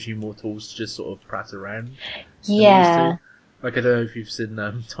just gives you more tools to just sort of prat around. Yeah. Like, I don't know if you've seen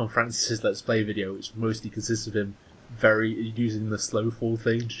Tom Francis's Let's Play video, which mostly consists of him using the slow fall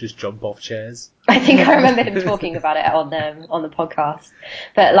thing to just jump off chairs. I think I remember him talking about it on the podcast.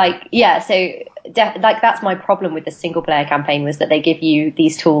 But that's my problem with the single player campaign, was that they give you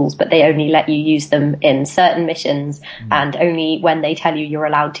these tools, but they only let you use them in certain missions and only when they tell you you're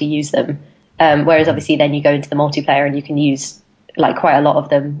allowed to use them. Whereas obviously then you go into the multiplayer and you can use like quite a lot of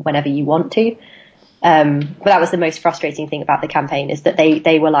them whenever you want to. But that was the most frustrating thing about the campaign, is that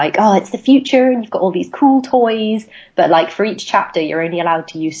they were like, oh, it's the future and you've got all these cool toys, but like for each chapter you're only allowed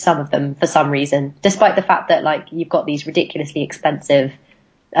to use some of them for some reason, despite the fact that like you've got these ridiculously expensive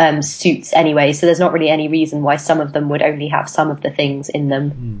suits anyway, so there's not really any reason why some of them would only have some of the things in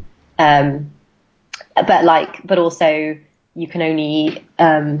them. But also you can only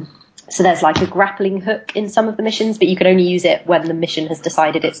so there's like a grappling hook in some of the missions, but you can only use it when the mission has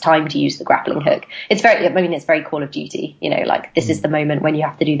decided it's time to use the grappling hook. It's very Call of Duty, like this is the moment when you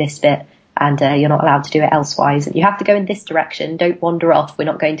have to do this bit, and you're not allowed to do it elsewise, and you have to go in this direction, don't wander off, we're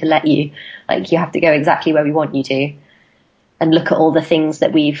not going to let you. Like, you have to go exactly where we want you to, and look at all the things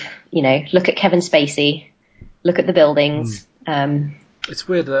that we've, look at Kevin Spacey, look at the buildings. It's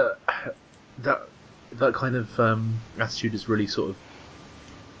weird that kind of attitude is really sort of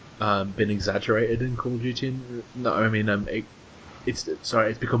been exaggerated in Call of Duty.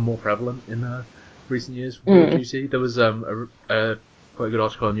 It's become more prevalent in recent years for Call of Duty. There was a quite a good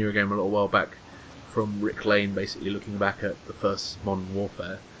article on Eurogamer a little while back from Rick Lane, basically looking back at the first Modern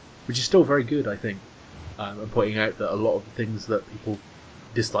Warfare, which is still very good, I think, and pointing out that a lot of the things that people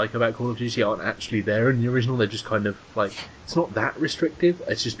dislike about Call of Duty aren't actually there in the original. They're just kind of like, it's not that restrictive,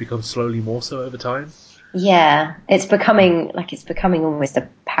 it's just become slowly more so over time. Yeah, it's becoming almost a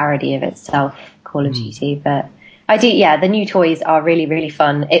parody of itself, Call of Duty. But the new toys are really, really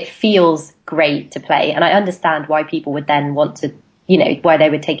fun. It feels great to play, and I understand why people would then want to, why they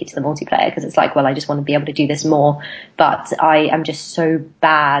would take it to the multiplayer, because it's like, well, I just want to be able to do this more. But I am just so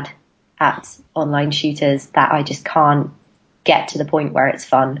bad at online shooters that I just can't get to the point where it's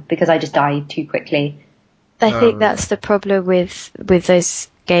fun, because I just die too quickly. I think that's the problem with those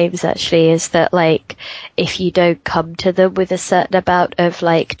games, actually, is that like if you don't come to them with a certain amount of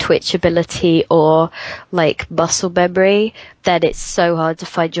like twitch ability or like muscle memory, then it's so hard to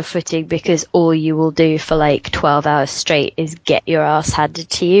find your footing, because all you will do for like 12 hours straight is get your ass handed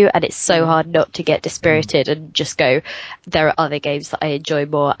to you, and it's so hard not to get dispirited and just go, there are other games that I enjoy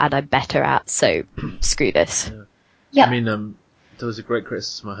more and I'm better at, so screw this. Yeah. I mean, there was a great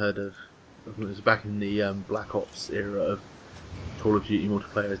criticism I heard of, it was back in the Black Ops era of Call of Duty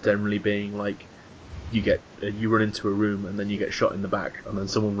multiplayer, as generally being like, you run into a room and then you get shot in the back, and then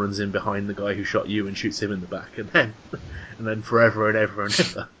someone runs in behind the guy who shot you and shoots him in the back, and then forever and ever and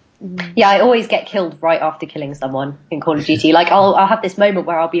ever. Yeah, I always get killed right after killing someone in Call of Duty. Like, I'll have this moment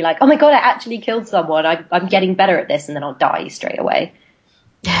where I'll be like, oh my god, I actually killed someone, I'm getting better at this, and then I'll die straight away.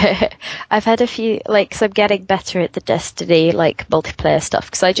 I've had a few, like, so I'm getting better at the Destiny, like, multiplayer stuff,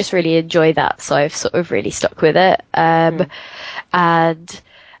 because I just really enjoy that, so I've sort of really stuck with it. And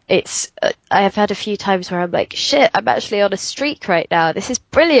it's, I have had a few times where I'm like, shit, I'm actually on a streak right now, this is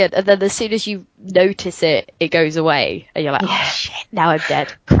brilliant, and then as soon as you notice it, it goes away, and you're like, oh shit, now I'm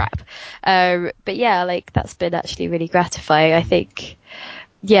dead, crap. But yeah, like, that's been actually really gratifying, I think.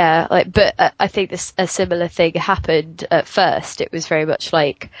 Yeah, like, but I think a similar thing happened at first. It was very much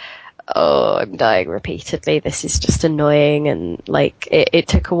like, oh, I'm dying repeatedly, this is just annoying, and like, it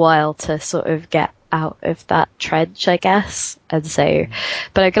took a while to sort of get out of that trench, I guess. And so,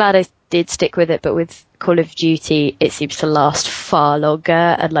 but I'm glad did stick with it, but with Call of Duty, it seems to last far longer.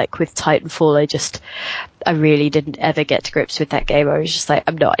 And like with Titanfall, I really didn't ever get to grips with that game. I was just like,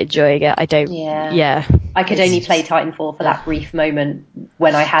 I'm not enjoying it. I don't. Yeah. I could only play Titanfall for that brief moment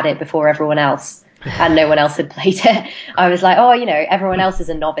when I had it before everyone else. And no one else had played it. I was like, oh, everyone else is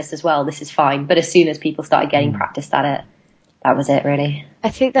a novice as well. This is fine. But as soon as people started getting practiced at it, that was it, really.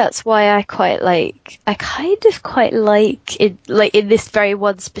 I think that's why I kind of quite like in this very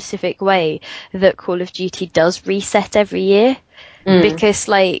one specific way that Call of Duty does reset every year. Because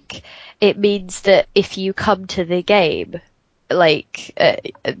like it means that if you come to the game like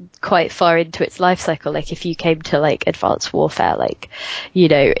quite far into its life cycle, like if you came to like Advanced Warfare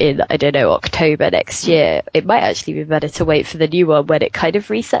in I don't know October next year, it might actually be better to wait for the new one when it kind of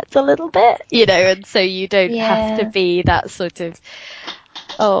resets a little bit, and so you don't have to be that sort of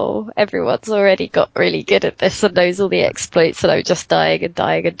everyone's already got really good at this and knows all the exploits and I'm just dying and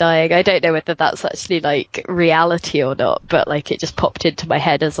dying and dying. I don't know whether that's actually like reality or not, but like it just popped into my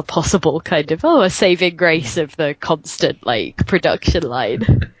head as a possible kind of a saving grace of the constant like production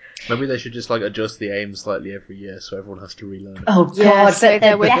line. Maybe they should just like adjust the aim slightly every year so everyone has to relearn it. Oh god, yeah, so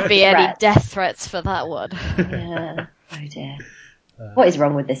there wouldn't be any death threats for that one. Yeah. Oh dear. What is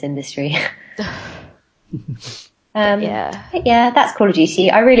wrong with this industry? That's Call of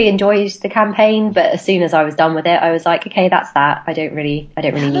Duty. I really enjoyed the campaign, but as soon as I was done with it, I was like, okay, that's that. I don't really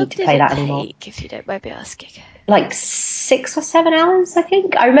need to play that anymore. If you don't mind me asking. Like 6 or 7 hours, I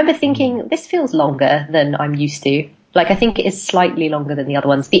think. I remember thinking, this feels longer than I'm used to. Like, I think it is slightly longer than the other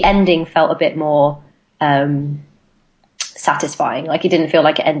ones. The ending felt a bit more satisfying. Like, it didn't feel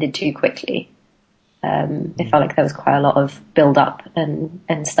like it ended too quickly. It felt like there was quite a lot of build up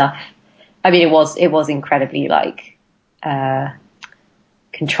and stuff. I mean, it was incredibly like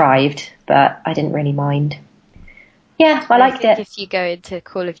contrived, but I didn't really mind. Yeah, I liked it. If you go into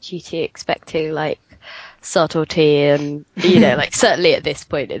Call of Duty expecting like subtlety and like certainly at this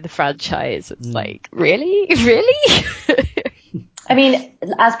point in the franchise, it's like really. I mean,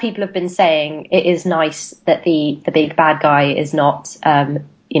 as people have been saying, it is nice that the big bad guy is not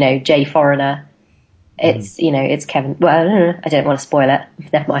Jay Foreigner. It's, it's Kevin. Well, I don't want to spoil it.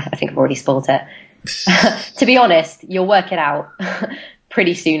 Never mind. I think I've already spoiled it. To be honest, you'll work it out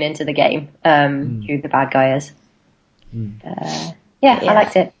pretty soon into the game, who the bad guy is. I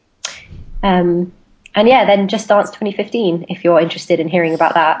liked it. And then Just Dance 2015, if you're interested in hearing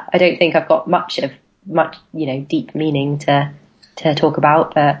about that. I don't think I've got much deep meaning to talk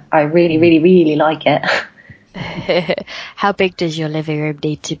about, but I really, really, really like it. How big does your living room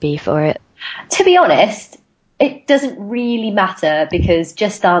need to be for it? To be honest, it doesn't really matter because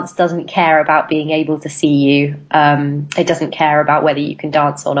Just Dance doesn't care about being able to see you. It doesn't care about whether you can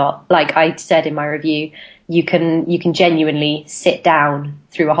dance or not. Like I said in my review, you can genuinely sit down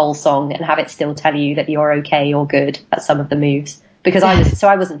through a whole song and have it still tell you that you're okay or good at some of the moves. Because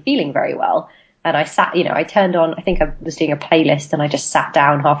I wasn't feeling very well. And I sat, I turned on, I think I was doing a playlist and I just sat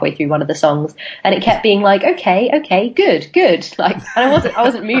down halfway through one of the songs and it kept being like, okay, good. Like, and I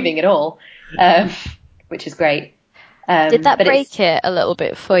wasn't moving at all, which is great. Did that break it a little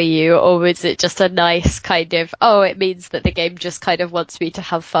bit for you, or was it just a nice kind of, it means that the game just kind of wants me to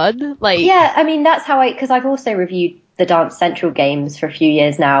have fun? Like, yeah, I mean, that's how because I've also reviewed the Dance Central games for a few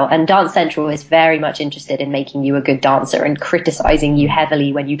years now, and Dance Central is very much interested in making you a good dancer and criticizing you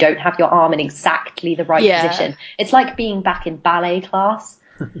heavily when you don't have your arm in exactly the right position. It's like being back in ballet class.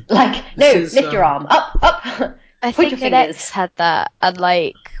 Like, lift your arm, up. I think X had that, and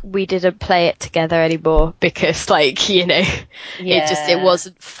like we didn't play it together anymore because it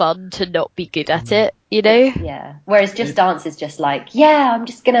wasn't fun to not be good at it, Yeah. Whereas Just Dance is just like, I'm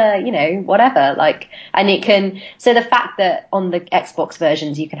just gonna, whatever. Like, and it can. So the fact that on the Xbox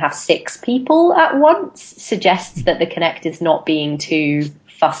versions you can have 6 people at once suggests that the Kinect is not being too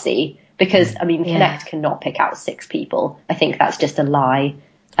fussy. Because I mean, Kinect cannot pick out 6 people. I think that's just a lie.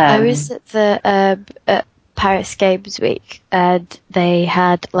 I was at the Paris Games Week and they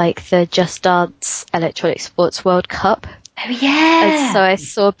had like the Just Dance Electronic Sports World Cup. Oh yeah. And so I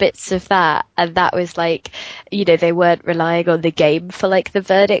saw bits of that, and that was like, they weren't relying on the game for like the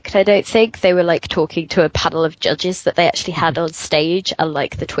verdict. I don't think they were like talking to a panel of judges that they actually had on stage and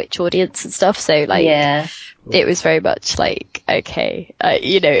like the Twitch audience and stuff. So like, it was very much like, okay,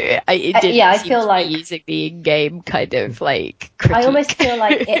 it didn't seem feel to like be using the in-game kind of like critique. I almost feel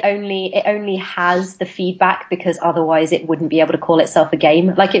like it only has the feedback because otherwise it wouldn't be able to call itself a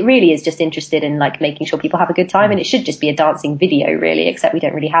game. Like it really is just interested in like making sure people have a good time, and it should just be a dancing video really, except we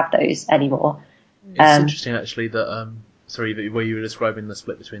don't really have those anymore. It's interesting actually that where you were describing the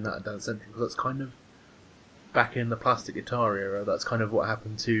split between that and Dance Central, because that's kind of back in the plastic guitar era, that's kind of what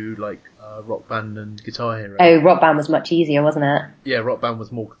happened to like Rock Band and Guitar Hero. Oh, Rock Band was much easier, wasn't it? Yeah, Rock Band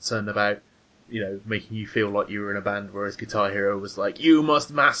was more concerned about, making you feel like you were in a band, whereas Guitar Hero was like, you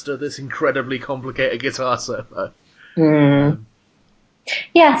must master this incredibly complicated guitar solo.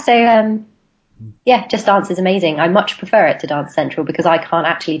 Yeah, so yeah, Just Dance is amazing. I much prefer it to Dance Central because I can't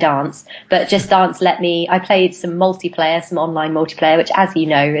actually dance. But Just Dance I played some multiplayer, some online multiplayer, which, as you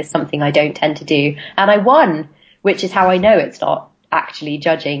know, is something I don't tend to do. And I won, which is how I know it's not actually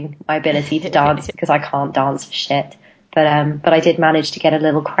judging my ability to dance because I can't dance for shit. But I did manage to get a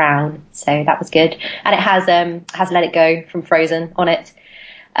little crown, so that was good. And it has Let It Go from Frozen on it.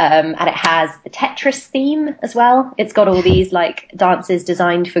 And it has the Tetris theme as well. It's got all these like dances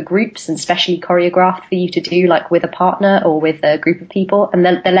designed for groups and specially choreographed for you to do like with a partner or with a group of people. And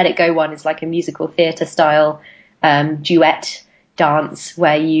the Let It Go one is like a musical theatre style duet dance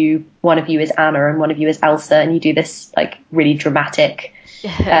where one of you is Anna and one of you is Elsa, and you do this like really dramatic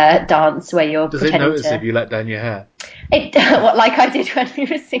dance where you're Does it notice if you let down your hair? Like I did when we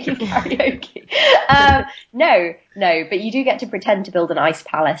were singing karaoke. No, but you do get to pretend to build an ice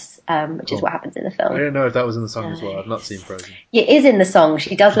palace, which is what happens in the film. I don't know if that was in the song as well. I've not seen Frozen. It is in the song.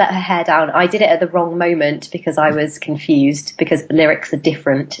 She does let her hair down. I did it at the wrong moment because I was confused because the lyrics are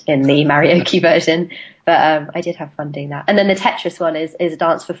different in the karaoke version. But I did have fun doing that. And then the Tetris one is a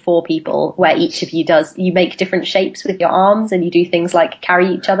dance for 4 people where each of you make different shapes with your arms and you do things like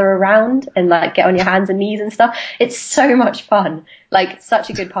carry each other around and like get on your hands and knees and stuff. It's so much fun. Like such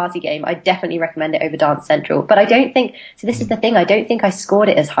a good party game. I definitely recommend it over Dance Central. But this is the thing, I don't think I scored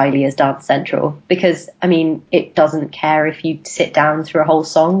it as highly as Dance Central because, I mean, it doesn't care if you sit down through a whole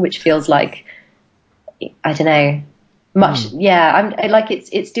song, which feels like, I don't know, much. Yeah, I like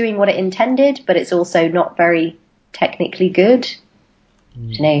it's doing what it intended, but it's also not very technically good. I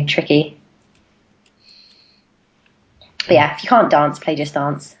don't know, tricky. But yeah, if you can't dance, play Just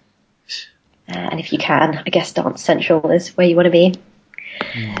Dance. And if you can, I guess Dance Central is where you want to be.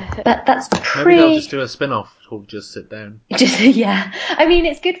 But that's pretty... Maybe they'll just do a spin-off called Just Sit Down. Yeah. I mean,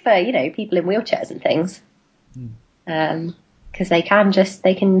 it's good for, people in wheelchairs and things. Because they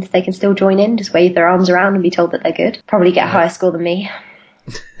can still join in, just wave their arms around and be told that they're good. Probably get a higher score than me.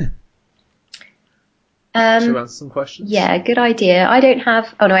 Should we answer some questions? Yeah, good idea. I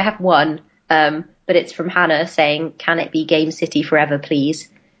have one. But it's from Hannah saying, can it be Game City forever, please?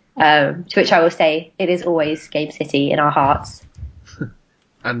 To which I will say, it is always Game City in our hearts.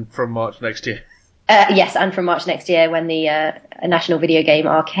 And from March next year. Yes, and from March next year when the National Video Game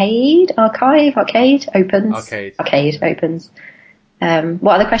Arcade opens. Arcade opens.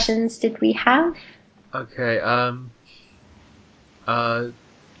 What other questions did we have? Okay,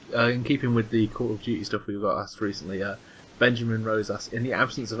 in keeping with the Call of Duty stuff we got asked recently, Benjamin Rose asked, in the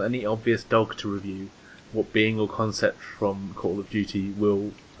absence of any obvious dog to review, what being or concept from Call of Duty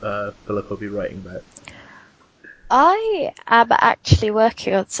will Philippa be writing about? I am actually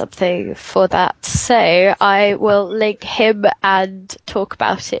working on something for that, so I will link him and talk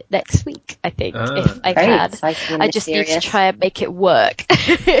about it next week, I think, if I can. I just need to try and make it work.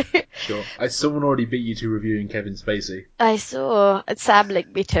 Sure. Someone already beat you to reviewing Kevin Spacey. I saw, and Sam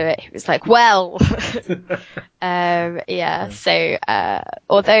linked me to it. He was like, well... so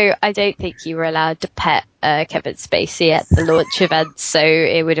although I don't think you were allowed to pet Kevin Spacey at the launch event, so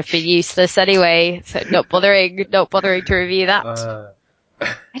it would have been useless anyway, so not bothering to review that. I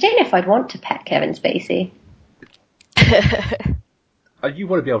don't know if I'd want to pet Kevin Spacey. You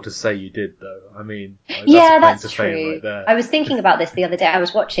want to be able to say you did, though. I mean, that's true. Right there. I was thinking about this the other day. I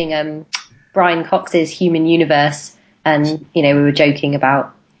was watching Brian Cox's Human Universe, and we were joking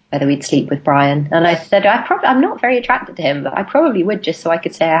about whether we'd sleep with Brian, and I said I'm not very attracted to him, but I probably would just so I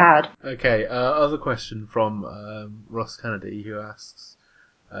could say I had. Okay, other question from Ross Kennedy, who asks,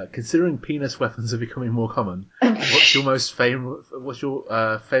 considering penis weapons are becoming more common, what's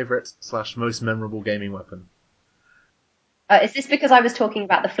your favourite / most memorable gaming weapon? Is this because I was talking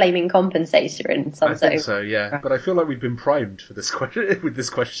about the flaming compensator in Sunset? I think so, yeah. But I feel like we've been primed for this question with this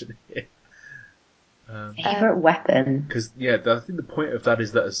question here. Favourite weapon? Because, I think the point of that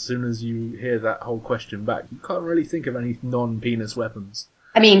is that as soon as you hear that whole question back, you can't really think of any non-penis weapons.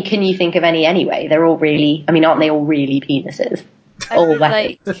 I mean, can you think of any anyway? They're all really... I mean, aren't they all really penises? All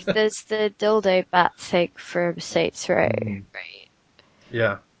weapons. Like, there's the dildo bat thing from Saints Row, right?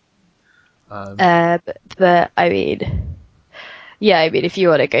 Yeah. But, I mean... Yeah, I mean, if you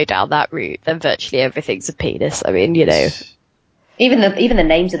want to go down that route, then virtually everything's a penis. I mean, Even the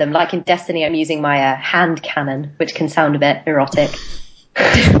names of them, like in Destiny, I'm using my hand cannon, which can sound a bit erotic.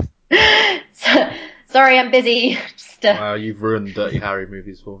 Sorry, I'm busy. Wow, you've ruined Dirty Harry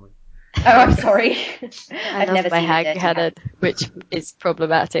movies for me. I'm sorry. I love my hang cannon, which is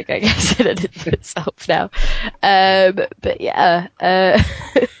problematic, I guess, in and of itself now. But yeah.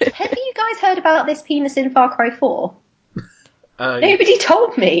 Have you guys heard about this penis in Far Cry 4? Nobody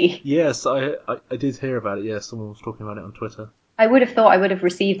told me. Yes, I did hear about it. Yes, someone was talking about it on Twitter. I would have thought I would have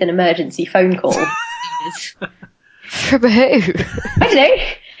received an emergency phone call. From who? I don't know.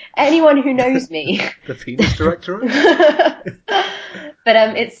 Anyone who knows me. The penis directorate? But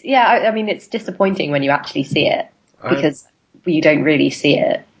it's disappointing when you actually see it, because you don't really see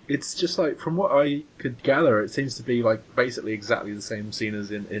it. It's just like, from what I could gather, it seems to be like basically exactly the same scene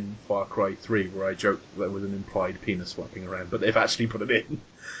as in Far Cry 3, where I joked that there was an implied penis flapping around, but they've actually put it in.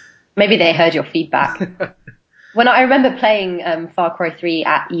 Maybe they heard your feedback. When I remember playing Far Cry 3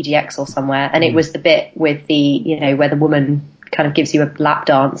 at EGX or somewhere, and it was the bit with the, where the woman kind of gives you a lap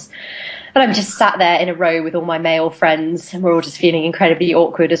dance. And I'm just sat there in a row with all my male friends, and we're all just feeling incredibly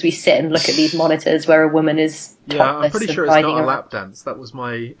awkward as we sit and look at these monitors where a woman is topless. Yeah, I'm pretty sure it's not a around. lap dance. That was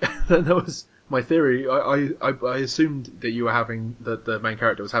my my theory. I assumed that you were that the main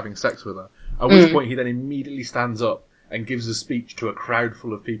character was having sex with her. At which point he then immediately stands up and gives a speech to a crowd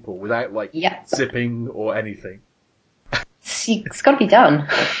full of people without zipping or anything. It's got to be done.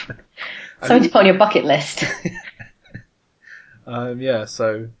 Something to put on your bucket list.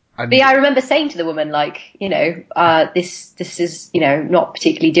 So. But yeah, I remember saying to the woman, this is, not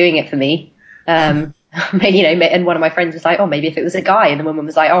particularly doing it for me. And one of my friends was like, oh, maybe if it was a guy. And the woman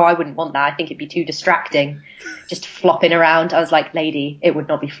was like, oh, I wouldn't want that. I think it'd be too distracting. Just flopping around. I was like, lady, it would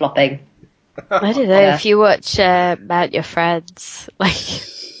not be flopping. I don't know, if you watch Mount Your Friends,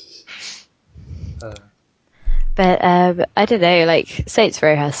 but I don't know, Saints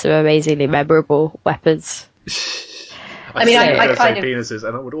Row has some amazingly memorable weapons. I kind of penises,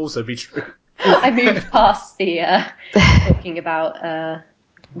 and that would also be true. I moved past the talking about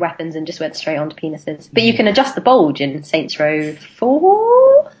weapons and just went straight on to penises. But you can adjust the bulge in Saints Row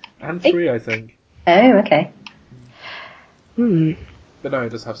 4? And 3, I think. Oh, okay. But no, it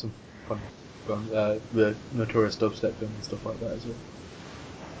does have some fun. The notorious dubstep gun and stuff like that as well.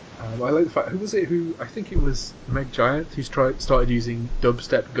 I like the fact, I think it was Meg Giant who started using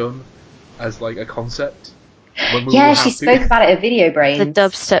dubstep gun as a concept. She spoke about it at Video Brains. The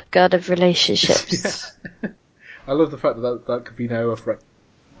dubstep gun of relationships. Yeah. I love the fact that could be now a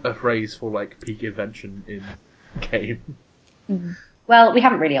phrase for peak invention in game. Well, we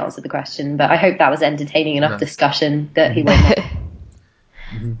haven't really answered the question, but I hope that was entertaining enough discussion that he won't.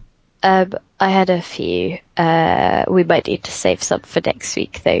 I had a few. We might need to save some for next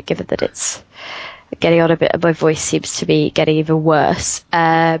week, though, given that it's getting on a bit. My voice seems to be getting even worse.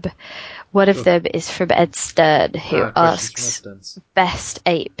 One of them is from Ed Stern, who asks best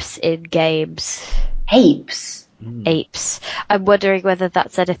apes in games. Apes? Apes. I'm wondering whether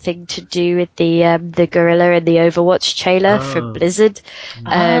that's anything to do with the gorilla in the Overwatch trailer from Blizzard.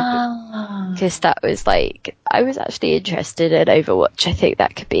 Because that was I was actually interested in Overwatch. I think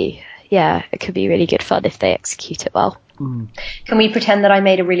that could be, it could be really good fun if they execute it well. Can we pretend that I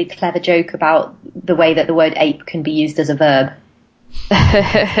made a really clever joke about the way that the word ape can be used as a verb?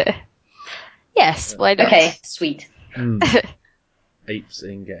 Yes, why not? Okay, sweet. Apes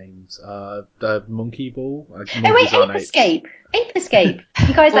in games. The monkey ball. Ape Escape. Ape Escape.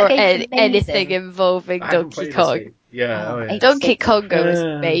 You guys or anything involving Donkey Kong. Yeah, Donkey Konga was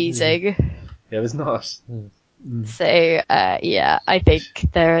amazing. Yeah, it was not. So, I think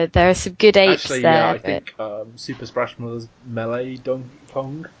there are some good apes there. Yeah, I think Super Smash Bros. Melee Donkey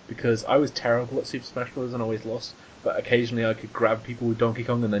Kong, because I was terrible at Super Smash Bros. And always lost. But occasionally I could grab people with Donkey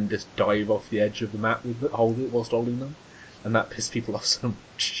Kong and then just dive off the edge of the map whilst holding them. And that pissed people off so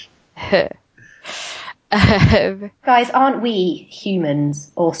much. Guys, aren't we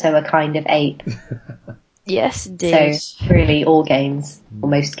humans also a kind of ape? Yes, indeed. So, really, all games, or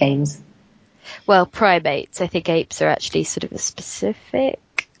most games. Well, primates. I think apes are actually sort of a specific,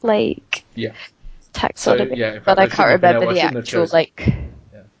 taxonomy. But I can't remember the actual,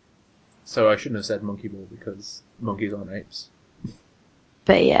 So I shouldn't have said monkey ball, because monkeys aren't apes.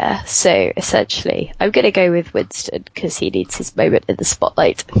 But yeah, so essentially, I'm going to go with Winston, because he needs his moment in the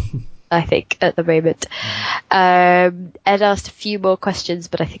spotlight, I think, at the moment. Ed asked a few more questions,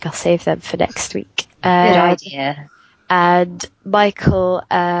 but I think I'll save them for next week. Good idea. And Michael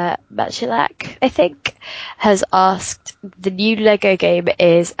Machilak, I think, has asked, the new Lego game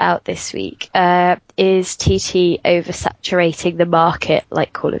is out this week. Is TT oversaturating the market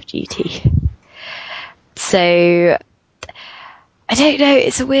like Call of Duty? So, I don't know,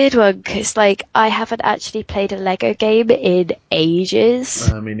 it's a weird one, because, like, I haven't actually played a Lego game in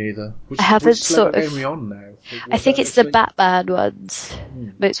ages. Me neither. I haven't which sort Lego of... game are we on now? I think it's the Batman ones.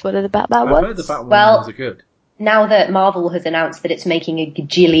 It's one of the Batman I've ones. heard the Batman Well- ones are good. Now that Marvel has announced that it's making a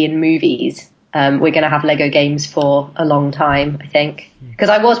gajillion movies, we're going to have Lego games for a long time, I think. Because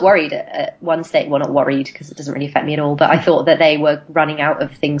I was worried at one stage, well, not worried because it doesn't really affect me at all, but I thought that they were running out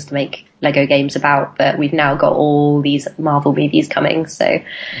of things to make Lego games about, but we've now got all these Marvel movies coming, so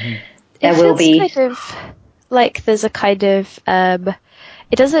there will be... It feels kind of like there's a kind of... it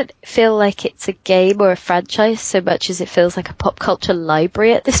doesn't feel like it's a game or a franchise so much as it feels like a pop culture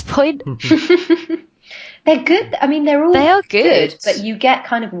library at this point. They're good. I mean, they are good. but you get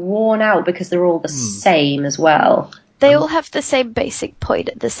kind of worn out because they're all the same as well. They all have the same basic point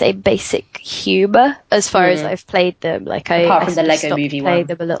and the same basic humour as far as I've played them. Like Apart I from the Lego stopped movie playing one.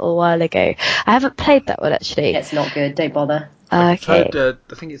 them a little while ago. I haven't played that one actually. It's not good. Don't bother. Okay.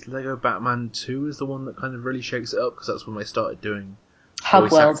 I think it's Lego Batman 2 is the one that kind of really shakes it up, because that's when they started doing Hub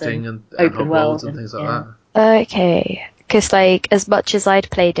voice worlds acting and and open hub worlds worlds and things like that. Okay. Because, like, as much as I'd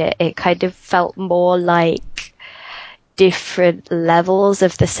played it, it kind of felt more like different levels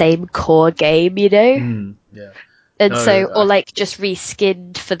of the same core game, you know? Yeah. And No, or like just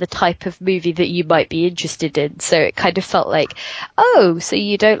reskinned for the type of movie that you might be interested in. So it kind of felt like, oh, so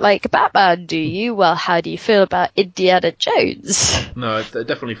you don't like Batman, do you? Well, how do you feel about Indiana Jones? No, it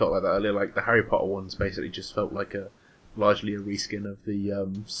definitely felt like that earlier. Like the Harry Potter ones basically just felt like largely a reskin of the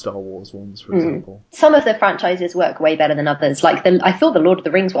Star Wars ones, for example. Some of the franchises work way better than others. Like I thought the Lord of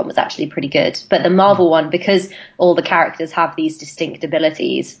the Rings one was actually pretty good, but the Marvel one, because all the characters have these distinct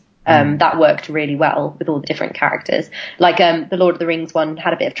abilities, that worked really well with all the different characters. Like the Lord of the Rings one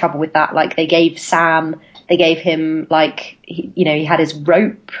had a bit of trouble with that. Like they gave him like he had his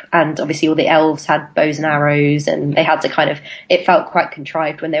rope, and obviously all the elves had bows and arrows, and they had to it felt quite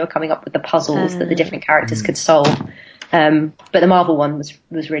contrived when they were coming up with the puzzles that the different characters could solve. But the Marvel one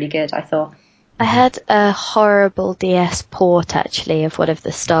was really good, I thought. I had a horrible DS port actually of one of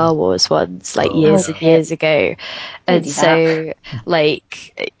the Star Wars ones years and years ago. And so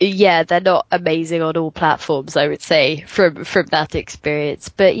they're not amazing on all platforms, I would say, from that experience.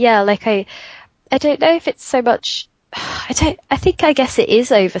 But yeah, I don't know if it's so much I guess it is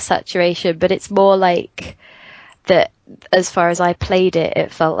oversaturation, but it's more like that as far as I played it,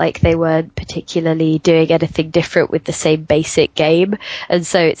 it felt like they weren't particularly doing anything different with the same basic game. And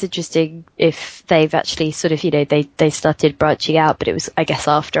so it's interesting if they've actually sort of, they started branching out, but it was, I guess,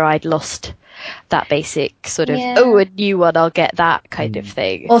 after I'd lost that basic sort of, a new one, I'll get that kind of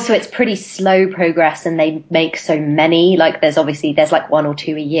thing. Also, it's pretty slow progress, and they make so many. Like, there's like one or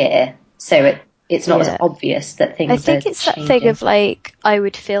two a year. So it's not as obvious that things are changing. I think it's that thing of I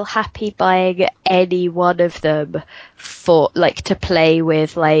would feel happy buying any one of them for to play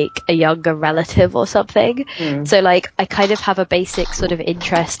with a younger relative or something. So I kind of have a basic sort of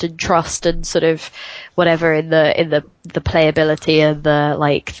interest and trust and sort of whatever in the playability and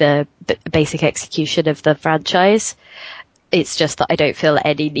the basic execution of the franchise. It's just that I don't feel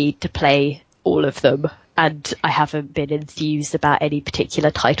any need to play all of them. And I haven't been enthused about any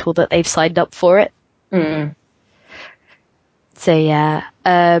particular title that they've signed up for it. So yeah,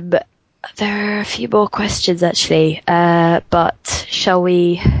 there are a few more questions actually, but should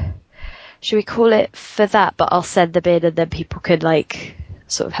we call it for that? But I'll send them in and then people can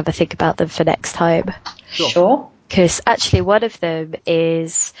sort of have a think about them for next time. Sure. Because actually one of them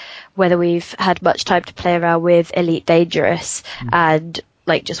is whether we've had much time to play around with Elite Dangerous and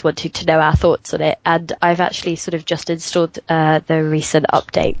just wanted to know our thoughts on it. And I've actually sort of just installed the recent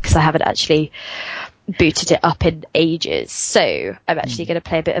update because I haven't actually booted it up in ages. So I'm actually going to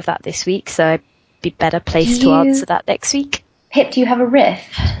play a bit of that this week, so I'd be better placed to answer that next week. Pip, do you have a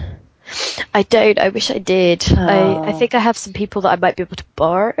Rift? I don't. I wish I did. I think I have some people that I might be able to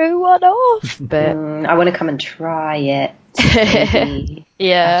borrow one off, but I want to come and try it. Maybe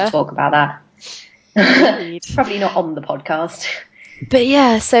have to talk about that. Probably not on the podcast. But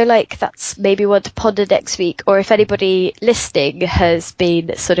yeah, so that's maybe one to ponder next week, or if anybody listening has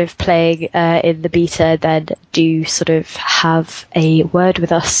been sort of playing in the beta, then do sort of have a word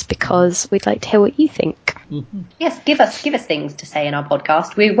with us because we'd like to hear what you think. Yes, give us things to say in our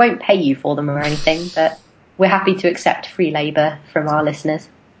podcast. We won't pay you for them or anything, but we're happy to accept free labour from our listeners.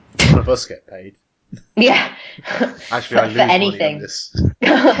 None of us get paid. Yeah. Actually, I lose money on this.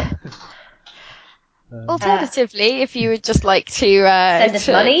 Alternatively, if you would just like to Send us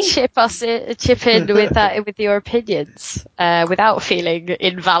money? chip in with that with your opinions without feeling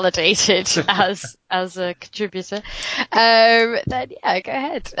invalidated as a contributor, then yeah, go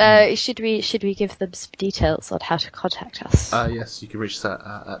ahead. Should we give them some details on how to contact us? Yes, you can reach us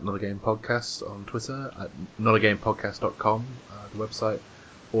at Not a Game Podcast on Twitter, at notagamepodcast.com, the website,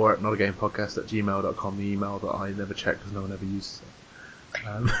 or at notagamepodcast@gmail.com, the email that I never check because no one ever uses it.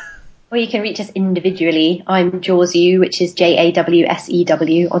 Or you can reach us individually. I'm Jawsew, which is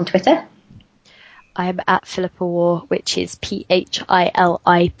JAWSEW on Twitter. I'm at Philippa War, which is PHILIPPAWARR.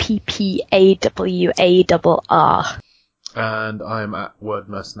 And I'm at Word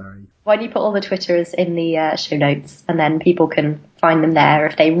Mercenary. Why don't you put all the Twitters in the show notes, and then people can find them there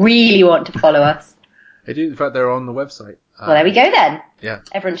if they really want to follow us. They do. In fact, they're on the website. Well, there we go then. Yeah.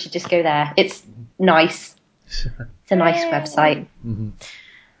 Everyone should just go there. It's nice. It's a nice website. Mm-hmm.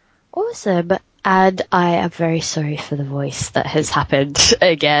 Awesome. And I am very sorry for the voice that has happened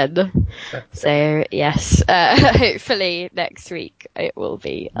again. So yes, hopefully next week it will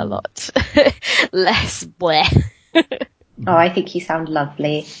be a lot less bleh. Oh, I think you sound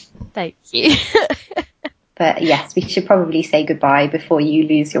lovely. Thank you. But yes, we should probably say goodbye before you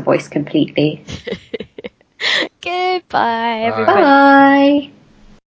lose your voice completely. Goodbye, everybody. Bye.